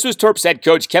 This was Terps head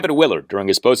coach Kevin Willard during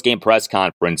his postgame press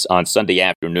conference on Sunday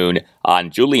afternoon on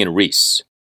Julian Reese.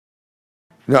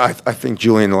 No, I think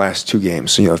Julian in the last 2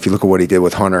 games, if you look at what he did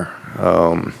with Hunter,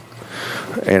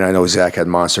 and I know Zach had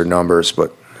monster numbers,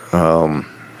 but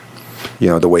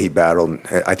the way he battled,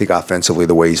 I think offensively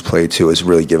the way he's played too has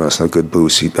really given us a good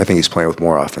boost. I think he's playing with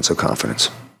more offensive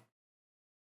confidence.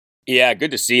 Yeah, good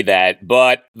to see that.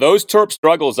 But those Terp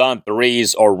struggles on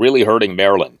threes are really hurting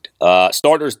Maryland.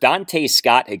 Starters Dante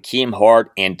Scott, Hakeem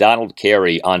Hart, and Donald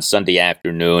Carey on Sunday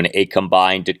afternoon, a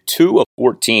combined 2 of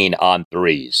 14 on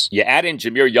threes. You add in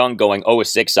Jameer Young going 0 of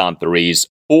 6 on threes.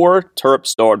 4 Terp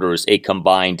starters, a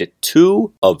combined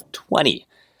 2 of 20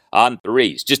 on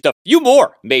threes. Just a few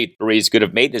more made threes could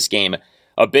have made this game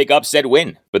a big upset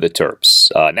win for the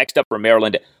Terps. Next up for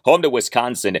Maryland, home to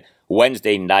Wisconsin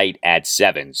Wednesday night at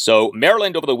 7. So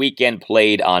Maryland over the weekend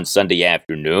played on Sunday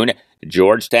afternoon.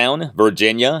 Georgetown,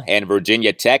 Virginia, and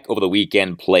Virginia Tech over the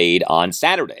weekend played on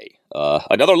Saturday.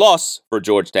 Another loss for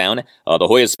Georgetown. The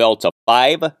Hoyas fell to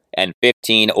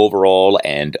 5-15 overall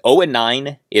and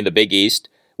 0-9 in the Big East,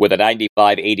 with a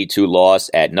 95-82 loss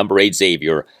at number 8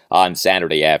 Xavier on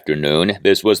Saturday afternoon.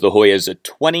 This was the Hoyas'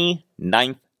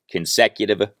 29th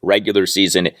consecutive regular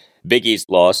season Big East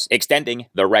loss, extending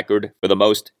the record for the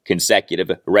most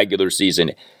consecutive regular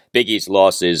season Big East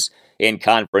losses in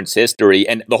conference history.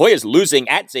 And the Hoyas losing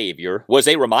at Xavier was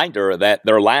a reminder that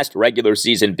their last regular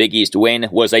season Big East win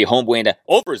was a home win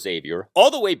over Xavier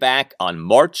all the way back on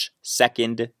March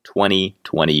 2nd,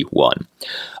 2021.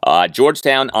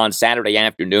 Georgetown on Saturday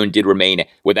afternoon did remain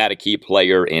without a key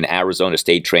player in Arizona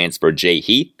State transfer Jay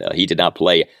Heath. He did not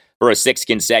play for a sixth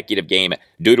consecutive game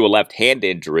due to a left hand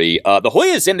injury. The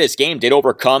Hoyas in this game did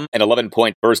overcome an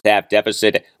 11-point first-half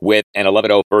deficit with an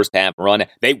 11-0 first-half run.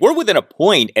 They were within a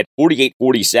point at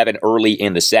 48-47 early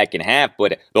in the second half,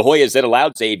 but the Hoyas then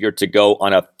allowed Xavier to go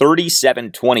on a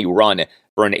 37-20 run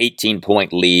for an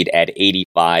 18-point lead at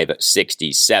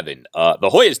 85-67. The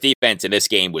Hoyas' defense in this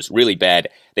game was really bad.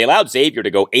 They allowed Xavier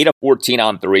to go 8 of 14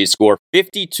 on threes, score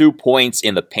 52 points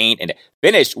in the paint, and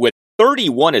finished with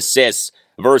 31 assists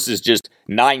versus just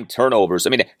 9 turnovers.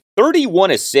 I mean, 31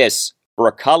 assists for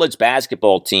a college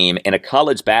basketball team in a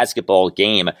college basketball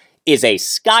game is a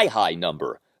sky-high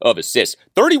number of assists.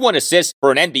 31 assists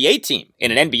for an NBA team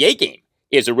in an NBA game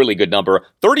is a really good number.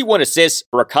 31 assists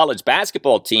for a college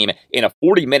basketball team in a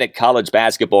 40-minute college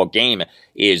basketball game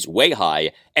is way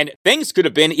high. And things could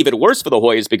have been even worse for the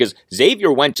Hoyas because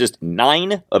Xavier went just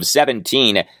 9 of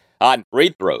 17 on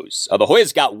free throws. The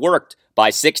Hoyas got worked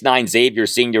by 6'9" Xavier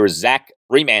senior Zach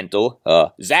Fremantle.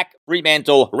 Zach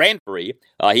Fremantle ran free.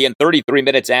 He in 33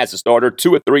 minutes as a starter,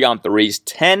 2 of 3 on threes,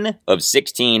 10 of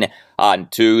 16 on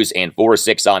twos, and 4 of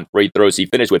 6 on free throws. He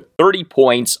finished with 30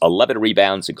 points, 11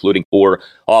 rebounds, including 4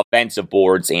 offensive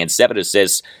boards, and 7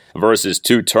 assists versus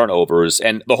 2 turnovers.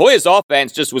 And the Hoyas'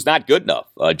 offense just was not good enough.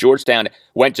 Georgetown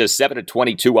went just 7 of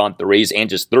 22 on threes and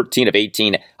just 13 of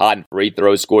 18 on free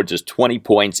throws, scored just 20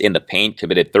 points in the paint,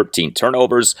 committed 13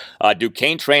 turnovers.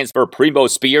 Duquesne transfer Primo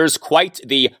Spears, quite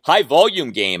the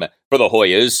high-volume game for the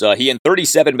Hoyas. He in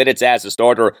 37 minutes as a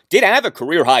starter did have a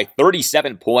career-high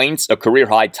 37 points, a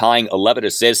career-high tying 11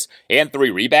 assists, and 3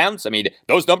 rebounds. I mean,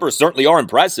 those numbers certainly are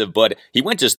impressive, but he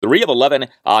went just 3 of 11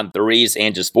 on threes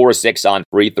and just 4 of 6 on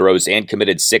free throws and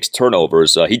committed 6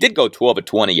 turnovers. He did go 12 of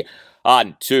 20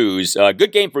 on twos.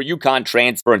 Good game for UConn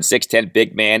transfer and 6'10"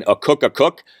 big man, a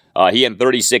Cook. He in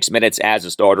 36 minutes as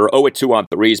a starter, 0 of 2 on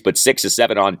threes, but 6 of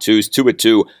 7 on twos, 2 of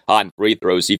 2 on free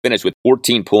throws. He finished with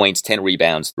 14 points, 10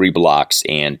 rebounds, 3 blocks,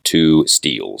 and 2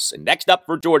 steals. And next up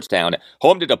for Georgetown,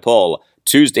 home to DePaul,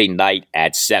 Tuesday night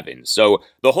at 7. So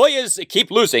the Hoyas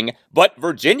keep losing, but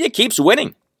Virginia keeps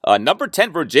winning. Number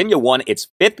 10 Virginia won its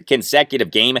 5th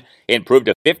consecutive game, improved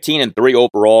to 15-3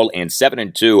 overall and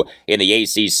 7-2 in the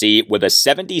ACC with a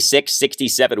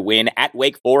 76-67 win at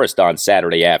Wake Forest on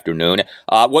Saturday afternoon.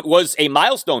 What was a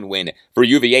milestone win for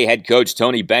UVA head coach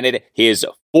Tony Bennett, his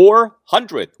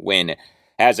 400th win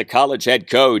as a college head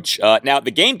coach. Now, the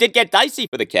game did get dicey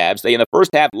for the Cavs. They, in the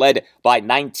first half, led by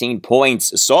 19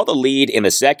 points, saw the lead in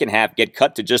the second half get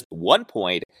cut to just 1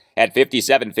 point at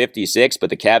 57-56, but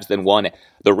the Cavs then won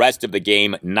the rest of the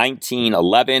game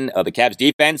 19-11. The Cavs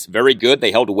defense, very good.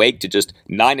 They held Wake to just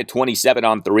 9 of 27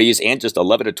 on threes and just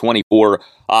 11 of 24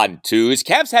 on twos.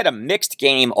 Cavs had a mixed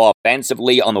game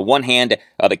offensively. On the one hand,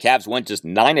 the Cavs went just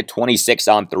 9 of 26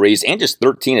 on threes and just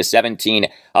 13 of 17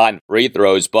 on free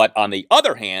throws. But on the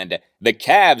other hand, the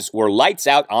Cavs were lights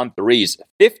out on threes,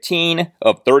 15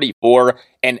 of 34,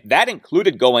 and that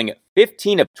included going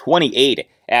 15 of 28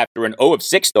 after an 0 of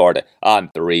 6 start on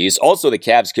threes. Also, the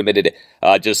Cavs committed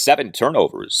just 7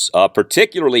 turnovers.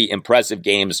 Particularly impressive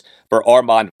games for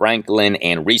Armand Franklin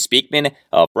and Reese Beekman.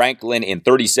 Franklin in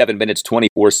 37 minutes,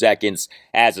 24 seconds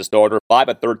as a starter, 5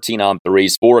 of 13 on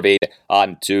threes, 4 of 8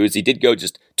 on twos. He did go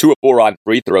just 2 of 4 on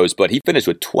free throws, but he finished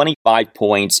with 25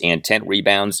 points and 10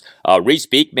 rebounds. Reese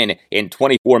Beekman in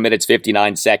 24 minutes,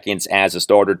 59 seconds as a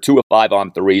starter, 2 of 5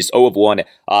 on threes, 0 of 1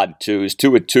 on twos,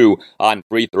 2 of 2 on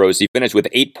free throws. He finished with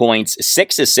 8 points,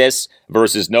 6 assists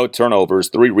versus no turnovers,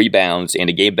 3 rebounds, and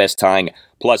a game-best tying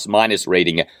plus-minus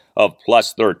rating of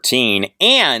plus 13.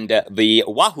 And the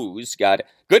Wahoos got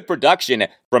good production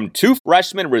from 2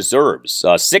 freshman reserves.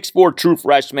 6'4" true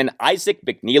freshman Isaac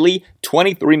McNeely,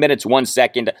 23 minutes, 1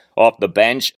 second off the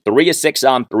bench, 3 of 6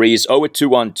 on threes, 0 of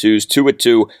 2 on twos, 2 of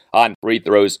 2 on free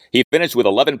throws. He finished with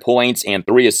 11 points and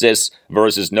 3 assists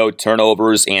versus no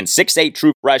turnovers. And 6'8"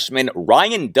 true freshman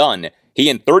Ryan Dunn, he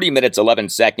in 30 minutes, 11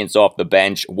 seconds off the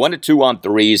bench, 1 of 2 on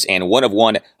threes and 1 of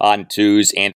 1 on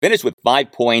twos, and finished with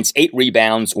 5 points, 8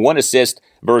 rebounds, 1 assist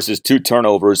versus 2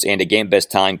 turnovers, and a game-best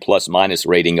time plus-minus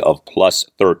rating of plus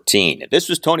 13. This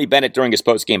was Tony Bennett during his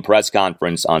post-game press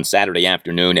conference on Saturday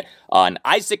afternoon on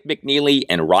Isaac McNeely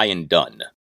and Ryan Dunn.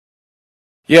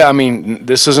 Yeah, I mean,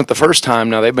 this isn't the first time.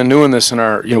 Now, they've been doing this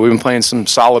we've been playing some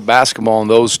solid basketball, and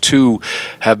those two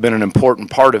have been an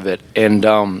important part of it. And,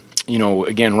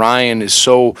 again, Ryan is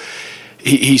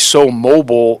he's so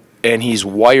mobile, and he's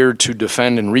wired to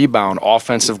defend and rebound,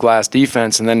 offensive glass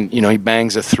defense, and then, he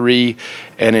bangs a three,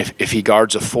 and if he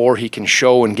guards a four, he can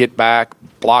show and get back,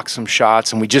 block some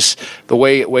shots, and the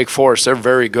way at Wake Forest, they're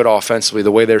very good offensively,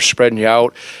 the way they're spreading you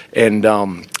out and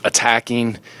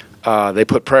attacking. They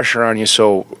put pressure on you,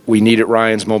 so we needed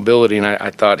Ryan's mobility, and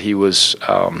I thought he was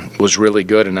really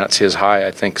good, and that's his high,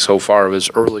 I think, so far of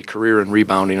his early career in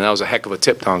rebounding. And that was a heck of a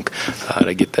tip dunk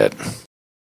to get that.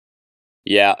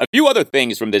 Yeah, a few other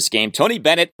things from this game. Tony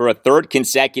Bennett, for a third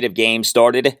consecutive game,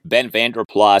 started Ben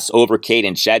Vanderplas over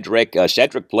Caden Shedrick.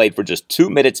 Shedrick played for just 2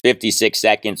 minutes, 56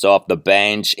 seconds off the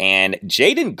bench, and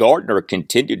Jaden Gardner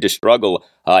continued to struggle.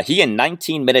 He, in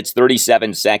 19 minutes,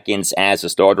 37 seconds as a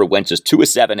starter, went just 2 of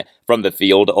 7 from the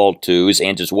field, all twos,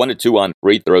 and just 1 of 2 on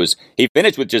free throws. He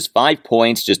finished with just 5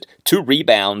 points, just 2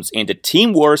 rebounds, and a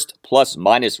team worst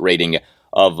plus-minus rating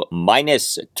of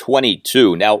minus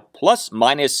 22. Now,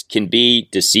 plus-minus can be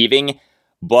deceiving,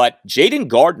 but Jaden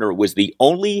Gardner was the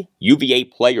only UVA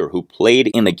player who played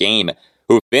in the game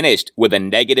who finished with a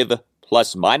negative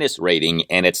plus-minus rating,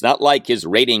 and it's not like his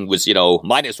rating was,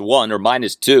 -1 or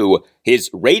 -2. His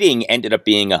rating ended up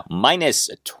being minus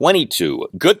 22.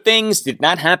 Good things did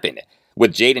not happen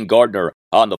with Jaden Gardner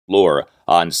on the floor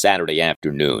on Saturday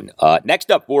afternoon.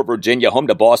 Next up for Virginia, home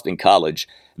to Boston College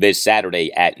this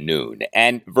Saturday at noon.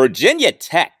 And Virginia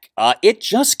Tech, it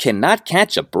just cannot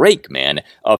catch a break, man.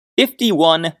 A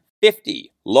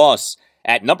 51-50 loss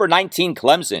at number 19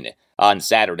 Clemson on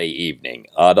Saturday evening.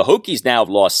 The Hokies now have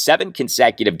lost 7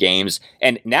 consecutive games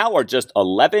and now are just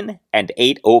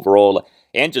 11-8 overall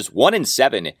and just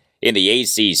 1-7 in the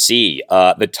ACC.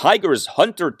 The Tigers'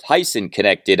 Hunter Tyson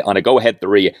connected on a go-ahead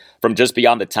three from just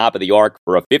beyond the top of the arc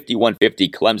for a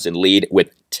 51-50 Clemson lead with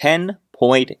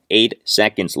 10.8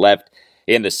 seconds left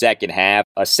in the second half.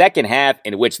 A second half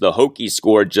in which the Hokies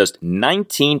scored just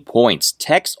 19 points.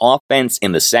 Tech's offense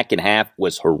in the second half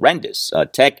was horrendous.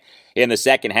 Tech in the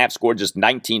second half scored just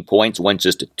 19 points, went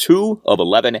just 2 of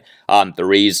 11 on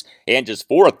threes, and just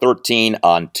 4 of 13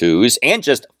 on twos, and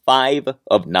just 5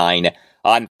 of 9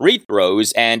 on free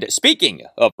throws. And speaking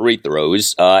of free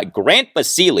throws, Grant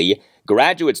Basile,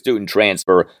 graduate student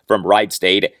transfer from Wright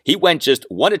State, he went just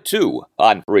 1 of 2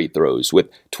 on free throws with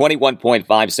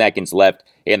 21.5 seconds left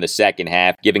in the second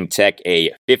half, giving Tech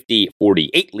a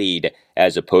 50-48 lead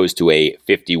as opposed to a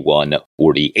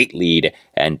 51-48 lead,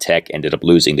 and Tech ended up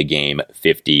losing the game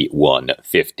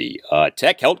 51-50.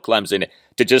 Tech held Clemson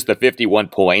to just the 51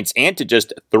 points and to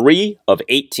just 3 of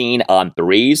 18 on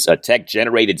threes. Tech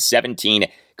generated 17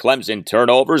 Clemson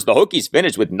turnovers. The Hokies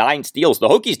finished with 9 steals. The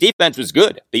Hokies defense was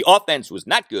good. The offense was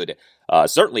not good.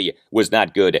 Certainly was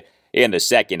not good in the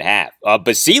second half.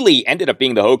 Basile ended up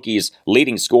being the Hokies'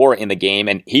 leading scorer in the game,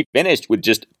 and he finished with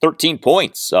just 13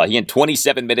 points. He in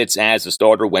 27 minutes as a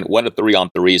starter went 1 of 3 on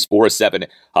threes, 4 of 7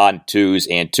 on twos,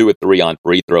 and 2 of 3 on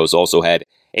free throws. Also had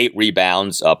 8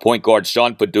 rebounds. Point guard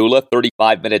Sean Padula,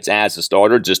 35 minutes as a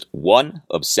starter, just 1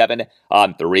 of 7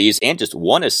 on threes, and just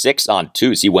 1 of 6 on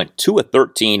twos. He went 2 of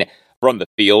 13 from the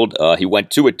field. He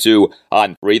went 2 of 2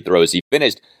 on free throws. He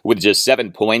finished with just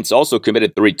 7 points, also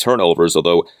committed 3 turnovers,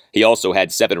 although he also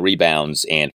had 7 rebounds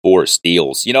and 4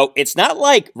 steals. It's not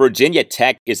like Virginia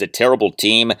Tech is a terrible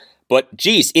team, but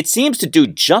geez, it seems to do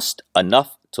just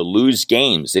enough to lose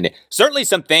games. And certainly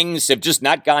some things have just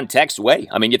not gone Tech's way.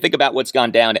 I mean, you think about what's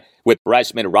gone down with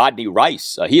freshman Rodney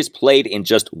Rice. He has played in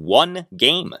just 1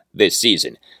 game this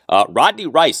season. Rodney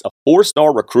Rice, a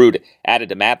 4-star recruit out of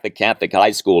DeMatha Catholic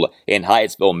High School in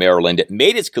Hyattsville, Maryland,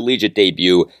 made his collegiate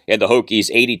debut in the Hokies'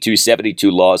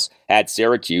 82-72 loss at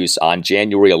Syracuse on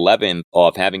January 11th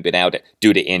of having been out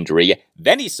due to injury.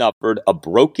 Then he suffered a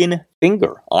broken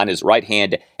finger on his right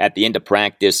hand at the end of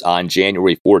practice on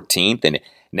January 14th, and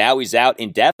now he's out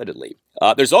indefinitely.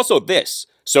 There's also this.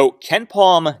 So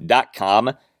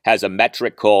KenPom.com has a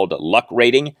metric called luck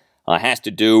rating. Has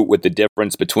to do with the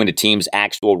difference between a team's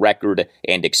actual record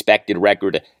and expected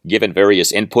record given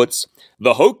various inputs.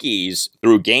 The Hokies,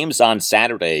 through games on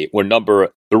Saturday, were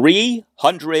number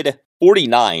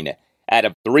 349 out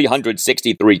of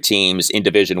 363 teams in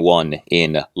Division I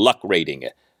in luck rating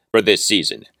for this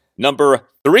season. Number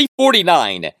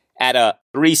 349 at a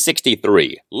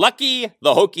 363. Lucky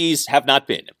the Hokies have not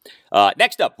been.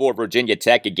 Next up for Virginia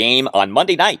Tech, a game on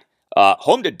Monday night,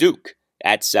 home to Duke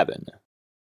at 7.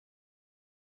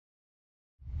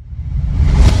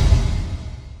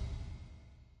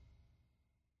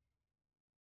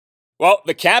 Well,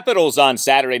 the Capitals on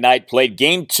Saturday night played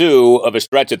Game 2 of a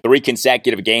stretch of 3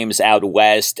 consecutive games out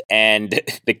west, and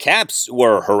the Caps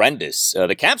were horrendous.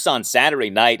 The Caps on Saturday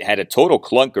night had a total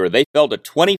clunker. They fell to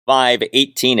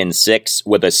 25-18-6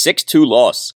 with a 6-2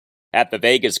 loss at the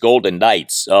Vegas Golden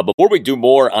Knights. Before we do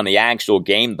more on the actual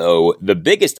game, though, the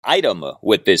biggest item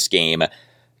with this game,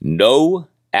 no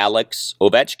Alex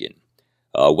Ovechkin.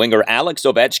 Winger Alex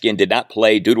Ovechkin did not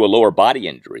play due to a lower body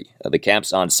injury. The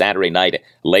Caps on Saturday night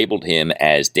labeled him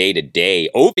as day-to-day.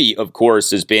 Ovi, of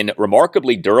course, has been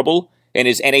remarkably durable in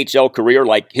his NHL career.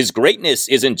 Like, his greatness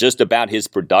isn't just about his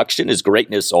production. His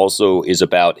greatness also is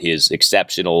about his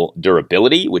exceptional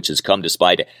durability, which has come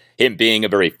despite him being a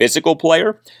very physical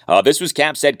player. This was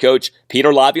Caps head coach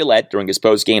Peter Laviolette during his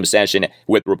post-game session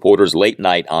with reporters late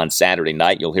night on Saturday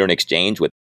night. You'll hear an exchange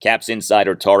with Caps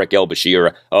insider Tarek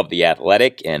El-Bashir of The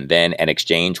Athletic, and then an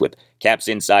exchange with Caps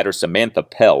insider Samantha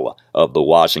Pell of The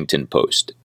Washington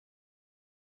Post.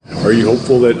 Are you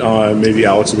hopeful that maybe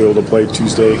Alex will be able to play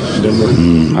Tuesday in Denver?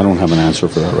 I don't have an answer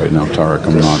for that right now, Tarek.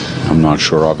 I'm not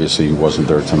sure. Obviously, he wasn't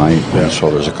there tonight, so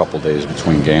there's a couple days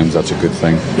between games. That's a good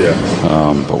thing. Yeah.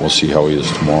 But we'll see how he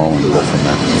is tomorrow and go from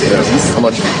there. Yeah. How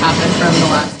much happened from the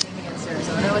last game against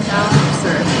Arizona with Alex,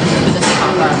 or did this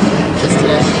pop up just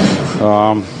today?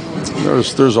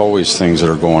 There's always things that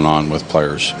are going on with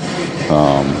players.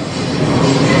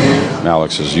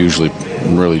 Alex is usually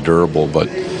really durable, but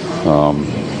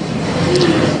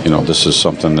this is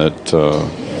something that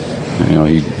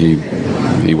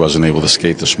he wasn't able to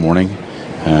skate this morning,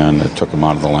 and it took him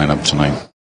out of the lineup tonight.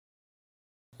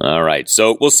 All right,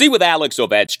 so we'll see with Alex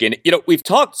Ovechkin. We've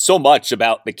talked so much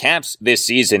about the Caps this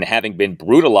season having been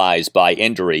brutalized by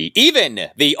injury. Even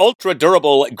the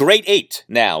ultra-durable Great Eight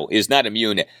now is not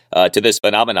immune to this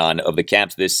phenomenon of the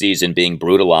Caps this season being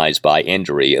brutalized by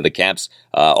injury. The Caps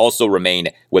also remain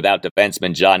without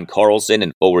defenseman John Carlson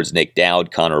and forwards Nick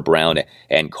Dowd, Connor Brown,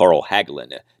 and Carl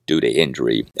Hagelin due to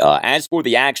injury. As for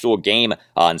the actual game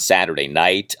on Saturday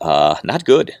night, not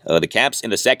good. The Caps in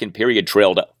the second period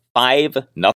trailed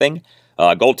 5-0.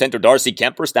 Goaltender Darcy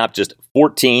Kemper stopped just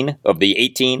 14 of the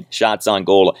 18 shots on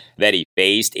goal that he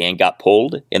faced and got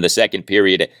pulled in the second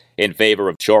period in favor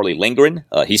of Charlie Lindgren.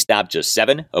 He stopped just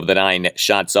 7 of the 9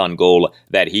 shots on goal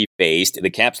that he faced. The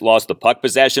Caps lost the puck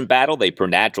possession battle. They, per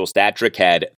natural stat trick,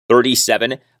 had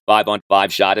 37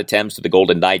 5-on-5 shot attempts to the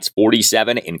Golden Knights,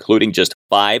 47, including just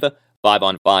 5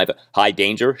 5-on-5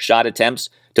 high-danger shot attempts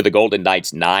to the Golden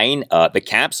Knights, 9. The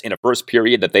Caps, in a first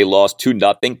period that they lost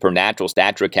 2-0, per natural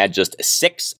stat trick, had just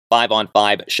 6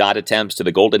 5-on-5 shot attempts to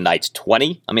the Golden Knights,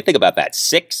 20. I mean, think about that.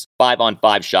 6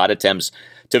 5-on-5 shot attempts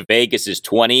to Vegas'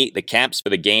 20. The Caps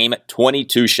for the game,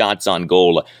 22 shots on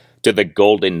goal to the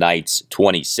Golden Knights,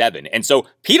 27. And so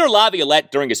Peter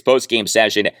Laviolette, during his post-game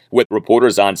session with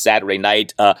reporters on Saturday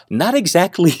night, not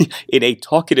exactly in a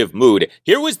talkative mood.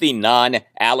 Here was the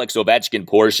non-Alex Ovechkin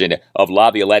portion of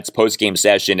Laviolette's post-game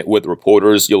session with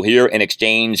reporters. You'll hear an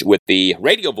exchange with the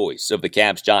radio voice of the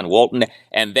Caps, John Walton,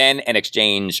 and then an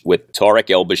exchange with Tarek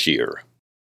El-Bashir.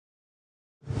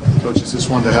 Coach, is this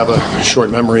one to have a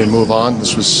short memory and move on?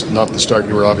 This was not the start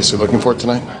you were obviously looking for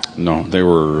tonight? No, they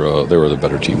were the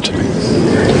better team tonight.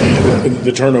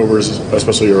 The turnovers,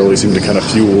 especially early, seemed to kind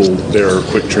of fuel their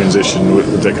quick transition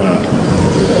with that kind of...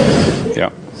 Yeah,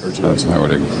 I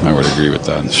would agree with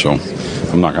that. So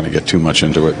I'm not going to get too much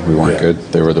into it. We weren't good.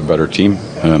 They were the better team,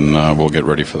 and we'll get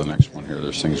ready for the next one here.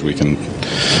 There's things we can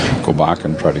go back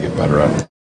and try to get better at.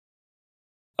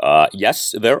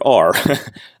 Yes, there are.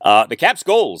 The Caps'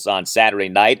 goals on Saturday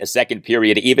night, a second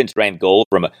period even-strength goal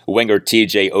from winger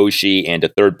TJ Oshie and a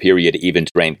third period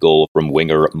even-strength goal from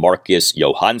winger Marcus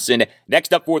Johansson.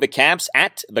 Next up for the Caps,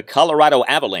 at the Colorado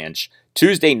Avalanche,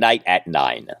 Tuesday night at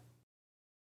 9.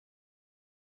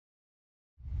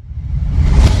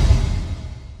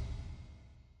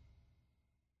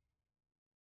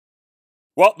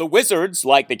 Well, the Wizards,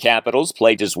 like the Capitals,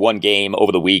 played just one game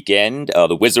over the weekend.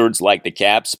 The Wizards, like the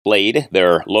Caps, played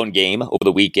their lone game over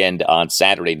the weekend on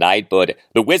Saturday night. But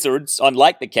the Wizards,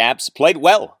 unlike the Caps, played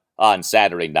well on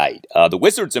Saturday night. The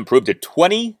Wizards improved to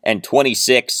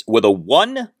 20-26 with a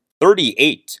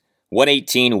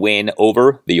 138-118 win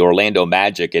over the Orlando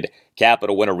Magic at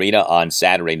Capital One Arena on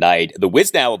Saturday night. The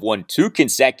Wiz now have won 2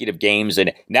 consecutive games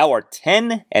and now are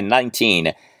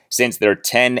 10-19 since their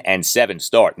 10-7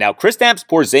 start. Now, Kristaps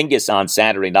Porzingis on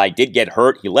Saturday night did get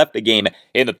hurt. He left the game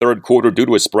in the third quarter due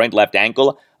to a sprained left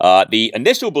ankle. The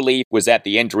initial belief was that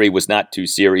the injury was not too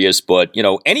serious, but,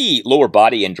 any lower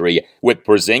body injury with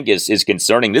Porzingis is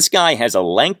concerning. This guy has a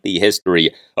lengthy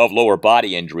history of lower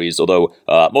body injuries, although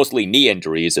mostly knee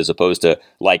injuries as opposed to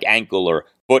like ankle or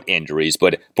foot injuries,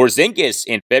 but Porzingis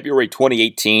in February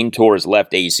 2018 tore his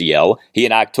left ACL. He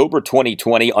in October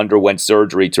 2020 underwent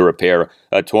surgery to repair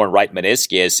a torn right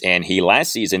meniscus, and he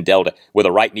last season dealt with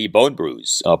a right knee bone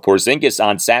bruise. Porzingis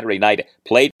on Saturday night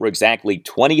played for exactly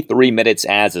 23 minutes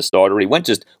as a starter. He went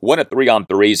just 1 of 3 on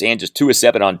threes and just 2 of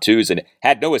 7 on twos and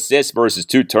had no assists versus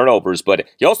 2 turnovers, but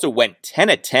he also went 10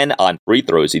 of 10 on free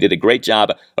throws. He did a great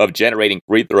job of generating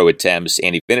free throw attempts,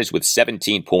 and he finished with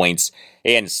 17 points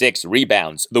and 6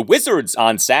 rebounds. The Wizards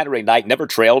on Saturday night never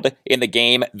trailed in the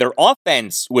game. Their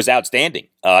offense was outstanding.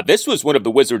 This was one of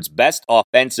the Wizards' best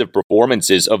offensive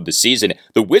performances of the season.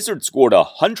 The Wizards scored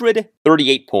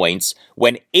 138 points,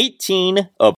 went 18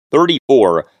 of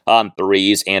 34 on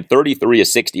threes and 33 of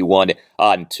 61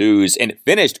 on twos, and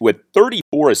finished with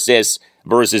 34 assists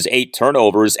versus 8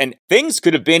 turnovers. And things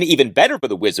could have been even better for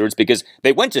the Wizards because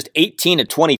they went just 18 of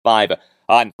 25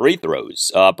 on free throws.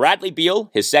 Bradley Beal,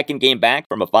 his second game back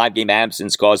from a 5-game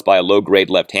absence caused by a low-grade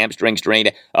left hamstring strain.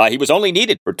 He was only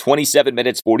needed for 27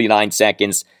 minutes, 49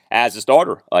 seconds as a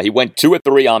starter. He went 2 of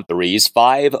 3 on threes,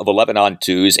 5 of 11 on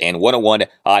twos, and 1 of 1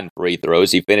 on free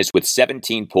throws. He finished with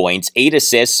 17 points, 8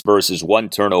 assists versus 1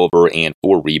 turnover and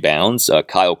 4 rebounds.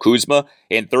 Kyle Kuzma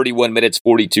in 31 minutes,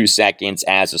 42 seconds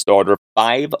as a starter,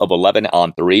 5 of 11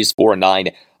 on threes, 4 of 9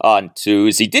 on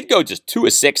twos. He did go just 2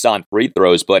 of 6 on free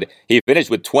throws, but he finished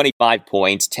with 25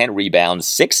 points, 10 rebounds,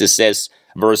 6 assists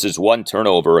versus 1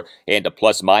 turnover and a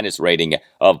plus-minus rating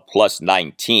of plus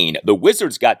 19. The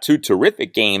Wizards got 2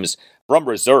 terrific games from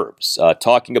reserves,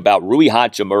 talking about Rui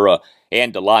Hachimura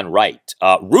and DeLon Wright.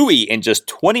 Rui, in just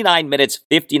 29 minutes,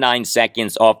 59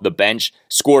 seconds off the bench,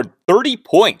 scored 30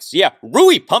 points. Yeah,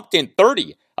 Rui pumped in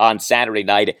 30 on Saturday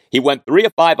night. He went 3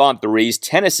 of 5 on threes,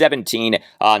 10 of 17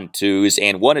 on twos,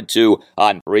 and 1 of 2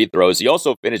 on free throws. He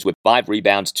also finished with 5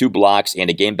 rebounds, 2 blocks, and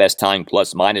a game-best time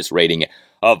plus-minus rating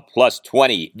of plus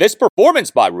 20. This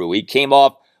performance by Rui came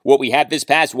off what we had this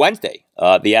past Wednesday.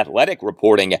 The Athletic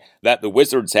reporting that the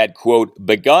Wizards had, quote,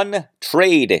 begun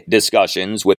trade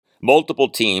discussions with multiple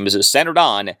teams centered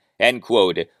on, end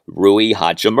quote, Rui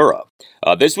Hachimura.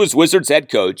 This was Wizards head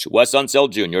coach Wes Unseld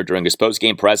Jr. during his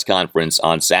post-game press conference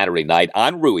on Saturday night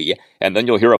on Rui, and then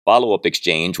you'll hear a follow-up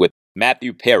exchange with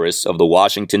Matthew Paris of the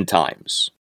Washington Times.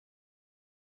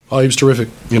 Oh, he was terrific.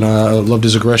 I loved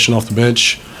his aggression off the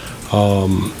bench.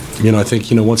 I think,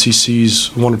 once he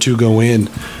sees 1 or 2 go in,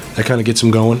 that kind of gets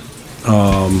him going.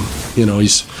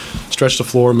 He's stretched the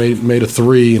floor, made a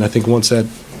 3, and I think once that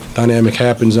dynamic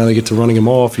happens, now they get to running him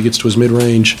off. He gets to his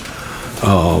mid-range.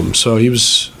 So he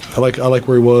was, I like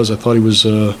where he was. I thought he was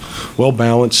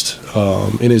well-balanced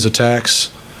in his attacks.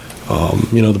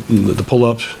 The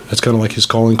pull-up, that's kind of like his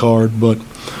calling card, but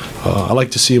I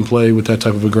like to see him play with that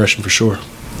type of aggression for sure.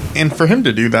 And for him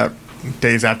to do that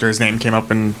days after his name came up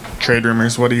in trade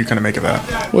rumors, what do you kind of make of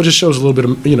that? Well, it just shows a little bit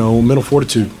of, mental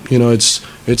fortitude.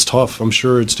 It's tough. I'm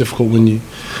sure it's difficult when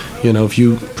if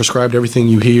you prescribed everything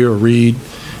you hear or read,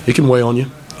 it can weigh on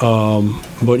you.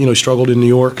 But, he struggled in New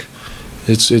York.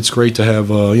 It's great to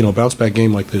have, a bounce-back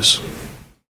game like this.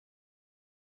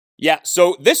 Yeah,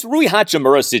 so this Rui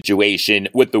Hachimura situation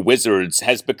with the Wizards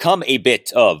has become a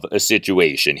bit of a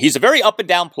situation. He's a very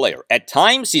up-and-down player. At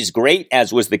times, he's great,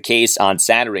 as was the case on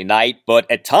Saturday night, but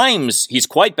at times, he's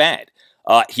quite bad.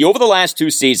 He, over the last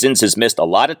 2 seasons, has missed a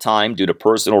lot of time due to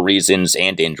personal reasons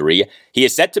and injury. He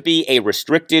is set to be a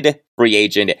restricted free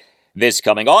agent this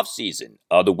coming offseason.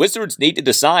 The Wizards need to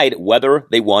decide whether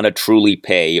they want to truly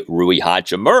pay Rui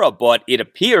Hachimura, but it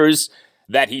appears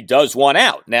that he does want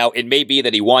out. Now, it may be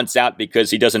that he wants out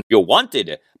because he doesn't feel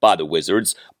wanted by the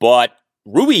Wizards, but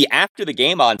Rui, after the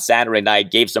game on Saturday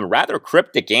night, gave some rather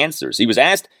cryptic answers. He was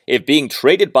asked if being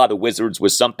traded by the Wizards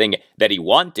was something that he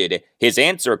wanted. His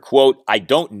answer, quote, I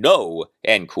don't know,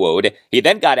 end quote. He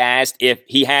then got asked if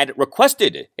he had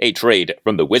requested a trade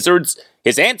from the Wizards.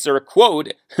 His answer,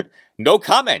 quote, no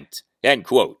comment, end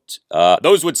quote.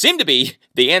 Those would seem to be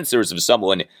the answers of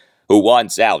someone who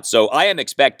wants out. So I am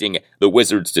expecting the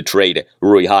Wizards to trade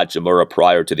Rui Hachimura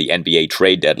prior to the NBA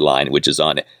trade deadline, which is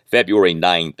on February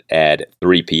 9th at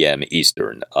 3 p.m.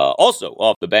 Eastern. Also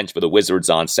off the bench for the Wizards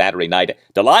on Saturday night,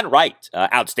 DeLon Wright.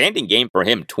 Outstanding game for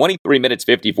him. 23 minutes,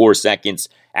 54 seconds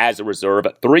as a reserve.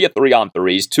 3 of 3 on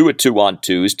threes, 2 of 2 on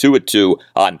twos, 2 of 2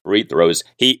 on free throws.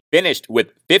 He finished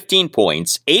with 15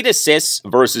 points, 8 assists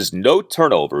versus no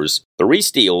turnovers, 3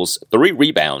 steals, 3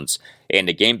 rebounds, and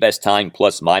a game best time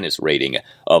plus-minus rating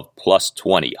of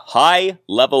 +20.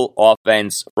 High-level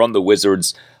offense from the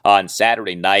Wizards on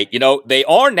Saturday night. You know, they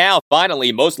are now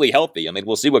finally mostly healthy. I mean,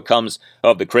 we'll see what comes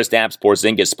of the Kristaps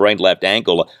Porzingis sprained left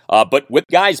ankle. But with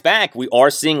guys back, we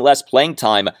are seeing less playing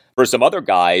time for some other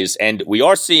guys, and we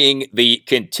are seeing the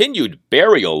continued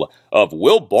burial of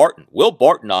Will Barton. Will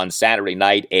Barton on Saturday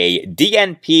night, a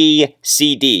DNP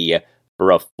CD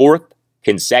for a fourth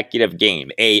consecutive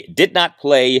game. A did not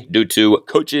play due to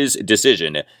coach's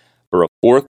decision for a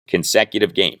fourth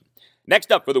consecutive game.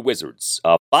 Next up for the Wizards,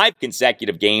 5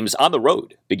 consecutive games on the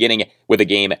road, beginning with a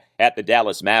game at the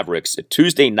Dallas Mavericks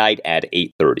Tuesday night at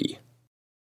 8:30.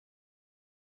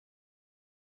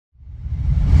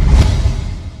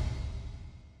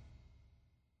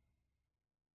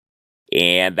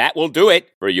 And that will do it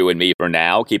for you and me for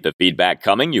now. Keep the feedback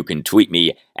coming. You can tweet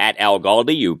me at Al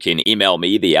Galdi. You can email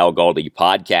me, the Al Galdi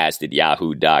podcast at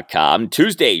yahoo.com.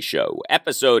 Tuesday's show,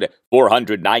 episode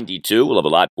 492. We'll have a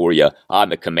lot for you on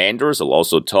the Commanders. We'll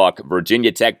also talk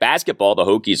Virginia Tech basketball. The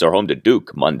Hokies are home to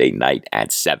Duke Monday night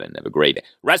at 7. Have a great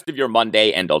rest of your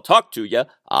Monday, and I'll talk to you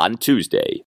on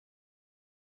Tuesday.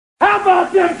 How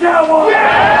about them Cowboys?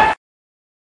 Yeah!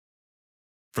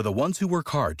 For the ones who work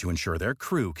hard to ensure their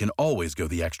crew can always go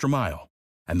the extra mile,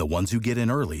 and the ones who get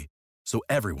in early so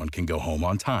everyone can go home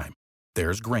on time,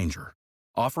 there's Grainger,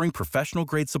 offering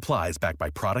professional-grade supplies backed by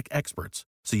product experts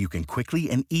so you can quickly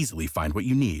and easily find what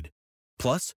you need.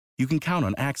 Plus, you can count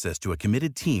on access to a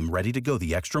committed team ready to go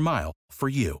the extra mile for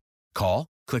you. Call,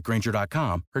 click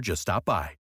Grainger.com, or just stop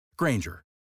by. Grainger,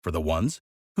 for the ones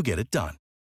who get it done.